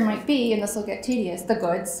 one answer might be, and this will get tedious, the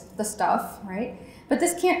goods, the stuff, right? But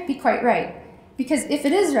this can't be quite right, because if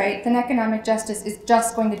it is right, then economic justice is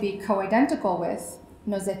just going to be co-identical with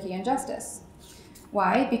Nozickeian justice.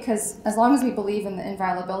 Why? Because as long as we believe in the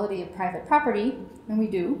inviolability of private property, and we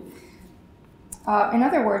do, in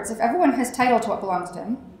other words, if everyone has title to what belongs to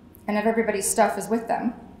him, and if everybody's stuff is with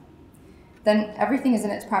them, then everything is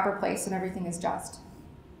in its proper place and everything is just.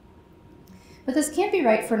 But this can't be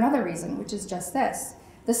right for another reason, which is just this.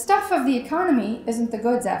 The stuff of the economy isn't the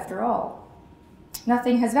goods after all.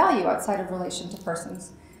 Nothing has value outside of relation to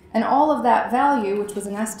persons. And all of that value, which was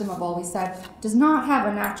inestimable, we said, does not have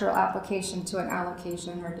a natural application to an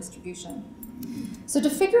allocation or distribution. So to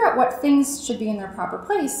figure out what things should be in their proper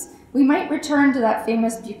place, we might return to that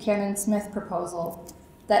famous Buchanan-Smith proposal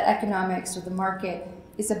that economics or the market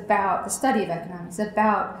is about, the study of economics,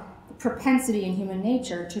 about the propensity in human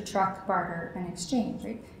nature to truck, barter, and exchange,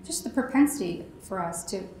 right? Just the propensity for us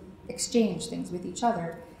to exchange things with each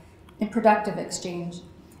other in productive exchange.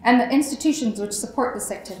 And the institutions which support this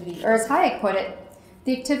activity, or as Hayek put it,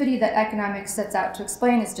 The activity that economics sets out to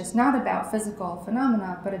explain is just not about physical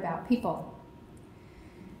phenomena, but about people.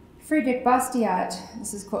 Friedrich Bastiat,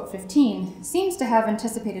 this is quote 15, seems to have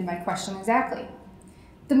anticipated my question exactly.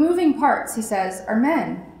 The moving parts, he says, are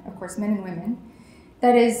men, of course men and women,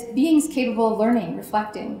 that is, beings capable of learning,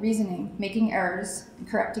 reflecting, reasoning, making errors, and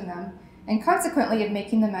correcting them, and consequently of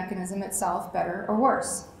making the mechanism itself better or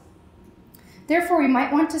worse. Therefore, we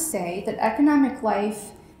might want to say that economic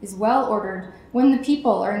life is well ordered when the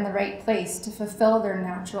people are in the right place to fulfill their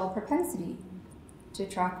natural propensity to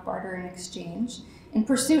attract, barter, and exchange in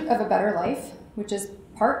pursuit of a better life, which is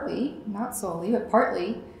partly, not solely, but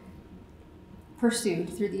partly pursued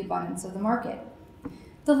through the abundance of the market.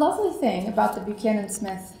 The lovely thing about the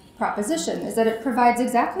Buchanan-Smith proposition is that it provides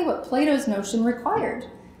exactly what Plato's notion required,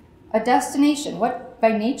 a destination. What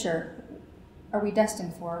by nature are we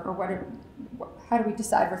destined for, or how do we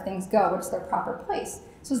decide where things go? What's their proper place?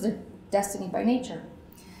 So is their destiny by nature.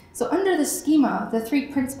 So under the schema, the three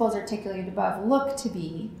principles articulated above look to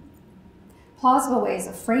be plausible ways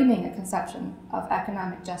of framing a conception of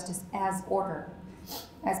economic justice as order,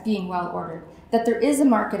 as being well ordered. That there is a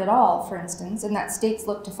market at all, for instance, and that states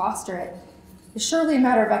look to foster it, is surely a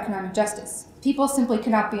matter of economic justice. People simply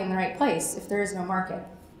cannot be in the right place if there is no market.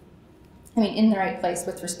 I mean, in the right place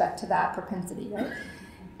with respect to that propensity, right?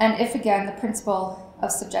 And if, again, the principle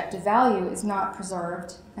of subjective value is not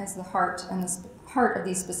preserved as the heart and the heart of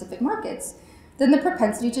these specific markets, then the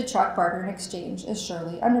propensity to truck, barter, and exchange is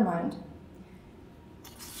surely undermined.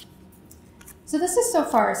 So this is so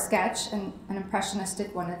far a sketch, and an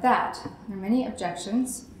impressionistic one at that. There are many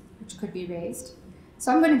objections which could be raised.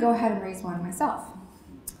 So I'm going to go ahead and raise one myself,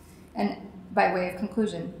 and by way of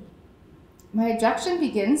conclusion. My objection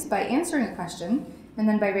begins by answering a question and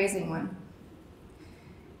then by raising one.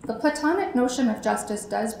 The Platonic notion of justice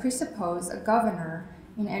does presuppose a governor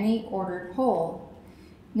in any ordered whole,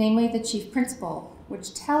 namely the chief principle,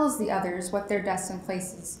 which tells the others what their destined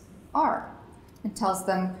places are. It tells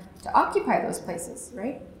them to occupy those places,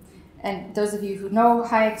 right? And those of you who know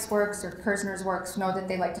Hayek's works or Kerzner's works know that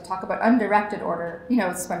they like to talk about undirected order,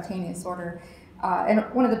 spontaneous order. And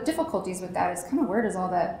one of the difficulties with that is kind of where does all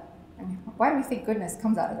that, why do we think goodness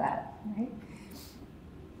comes out of that, right?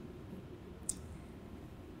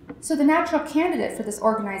 So the natural candidate for this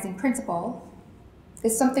organizing principle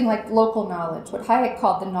is something like local knowledge, what Hayek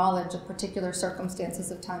called the knowledge of particular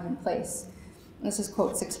circumstances of time and place. And this is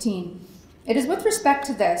quote 16. It is with respect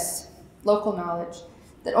to this, local knowledge,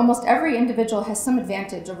 that almost every individual has some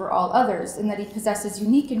advantage over all others in that he possesses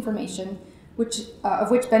unique information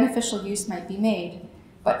of which beneficial use might be made,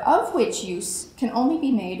 but of which use can only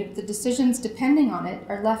be made if the decisions depending on it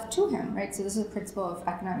are left to him, right? So this is a principle of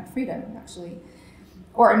economic freedom, actually,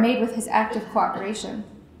 or are made with his active cooperation.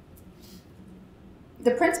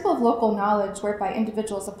 The principle of local knowledge, whereby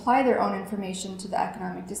individuals apply their own information to the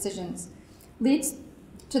economic decisions, leads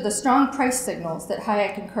to the strong price signals that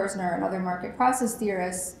Hayek and Kerzner and other market process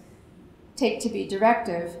theorists take to be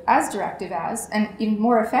directive as, and even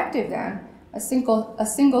more effective than, a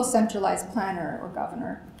single centralized planner or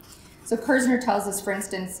governor. So Kerzner tells us, for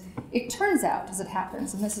instance, it turns out as it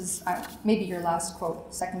happens, and this is maybe your last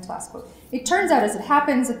quote, second to last quote, it turns out as it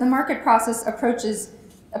happens that the market process approach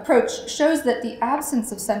shows that the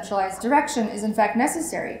absence of centralized direction is in fact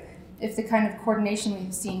necessary if the kind of coordination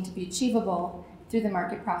we've seen to be achievable through the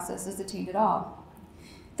market process is attained at all.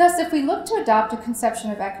 Thus, if we look to adopt a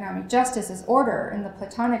conception of economic justice as order in the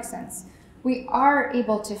Platonic sense, we are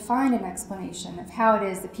able to find an explanation of how it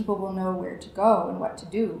is that people will know where to go and what to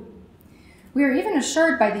do. We are even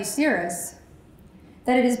assured by these theorists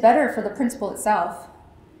that it is better for the principle itself,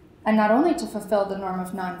 and not only to fulfill the norm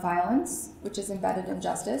of nonviolence, which is embedded in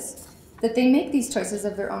justice, that they make these choices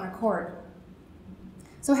of their own accord.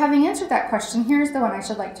 So having answered that question, here's the one I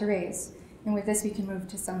should like to raise. And with this, we can move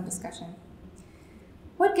to some discussion.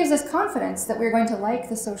 What gives us confidence that we're going to like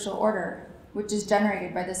the social order, which is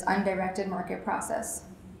generated by this undirected market process?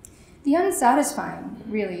 The unsatisfying,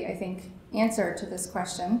 really, I think, answer to this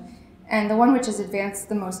question, and the one which is advanced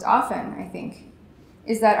the most often, I think,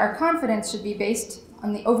 is that our confidence should be based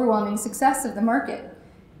on the overwhelming success of the market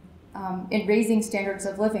in raising standards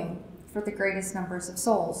of living for the greatest numbers of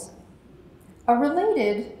souls. A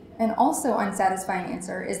related and also unsatisfying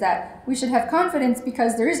answer is that we should have confidence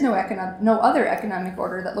because there is no other economic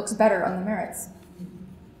order that looks better on the merits.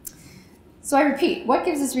 So I repeat, what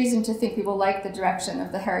gives us reason to think we will like the direction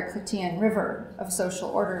of the Heraclitean river of social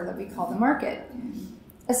order that we call the market?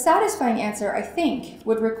 A satisfying answer, I think,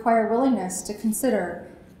 would require willingness to consider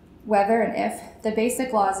whether and if the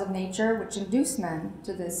basic laws of nature which induce men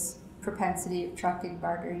to this propensity of trucking,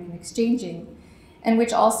 bartering, and exchanging and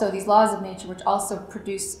which also, these laws of nature, which also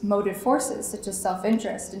produce motive forces such as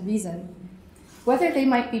self-interest and reason, whether they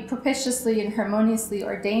might be propitiously and harmoniously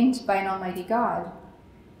ordained by an almighty God,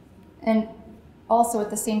 and also at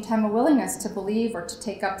the same time a willingness to believe or to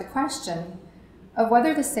take up the question of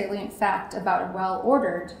whether the salient fact about a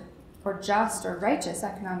well-ordered or just or righteous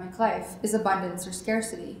economic life is abundance or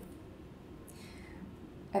scarcity.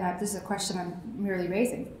 And this is a question I'm merely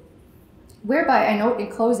raising. Whereby I note in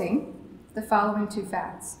closing the following two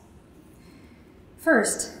facts.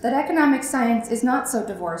 First, that economic science is not so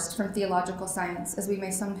divorced from theological science as we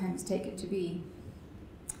may sometimes take it to be.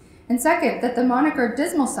 And second, that the moniker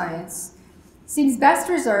dismal science seems best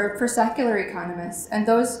reserved for secular economists and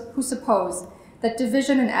those who suppose that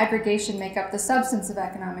division and aggregation make up the substance of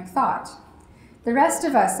economic thought. The rest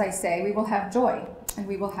of us, I say, we will have joy and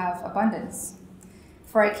we will have abundance.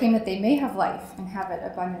 For I came that they may have life and have it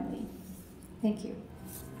abundantly. Thank you.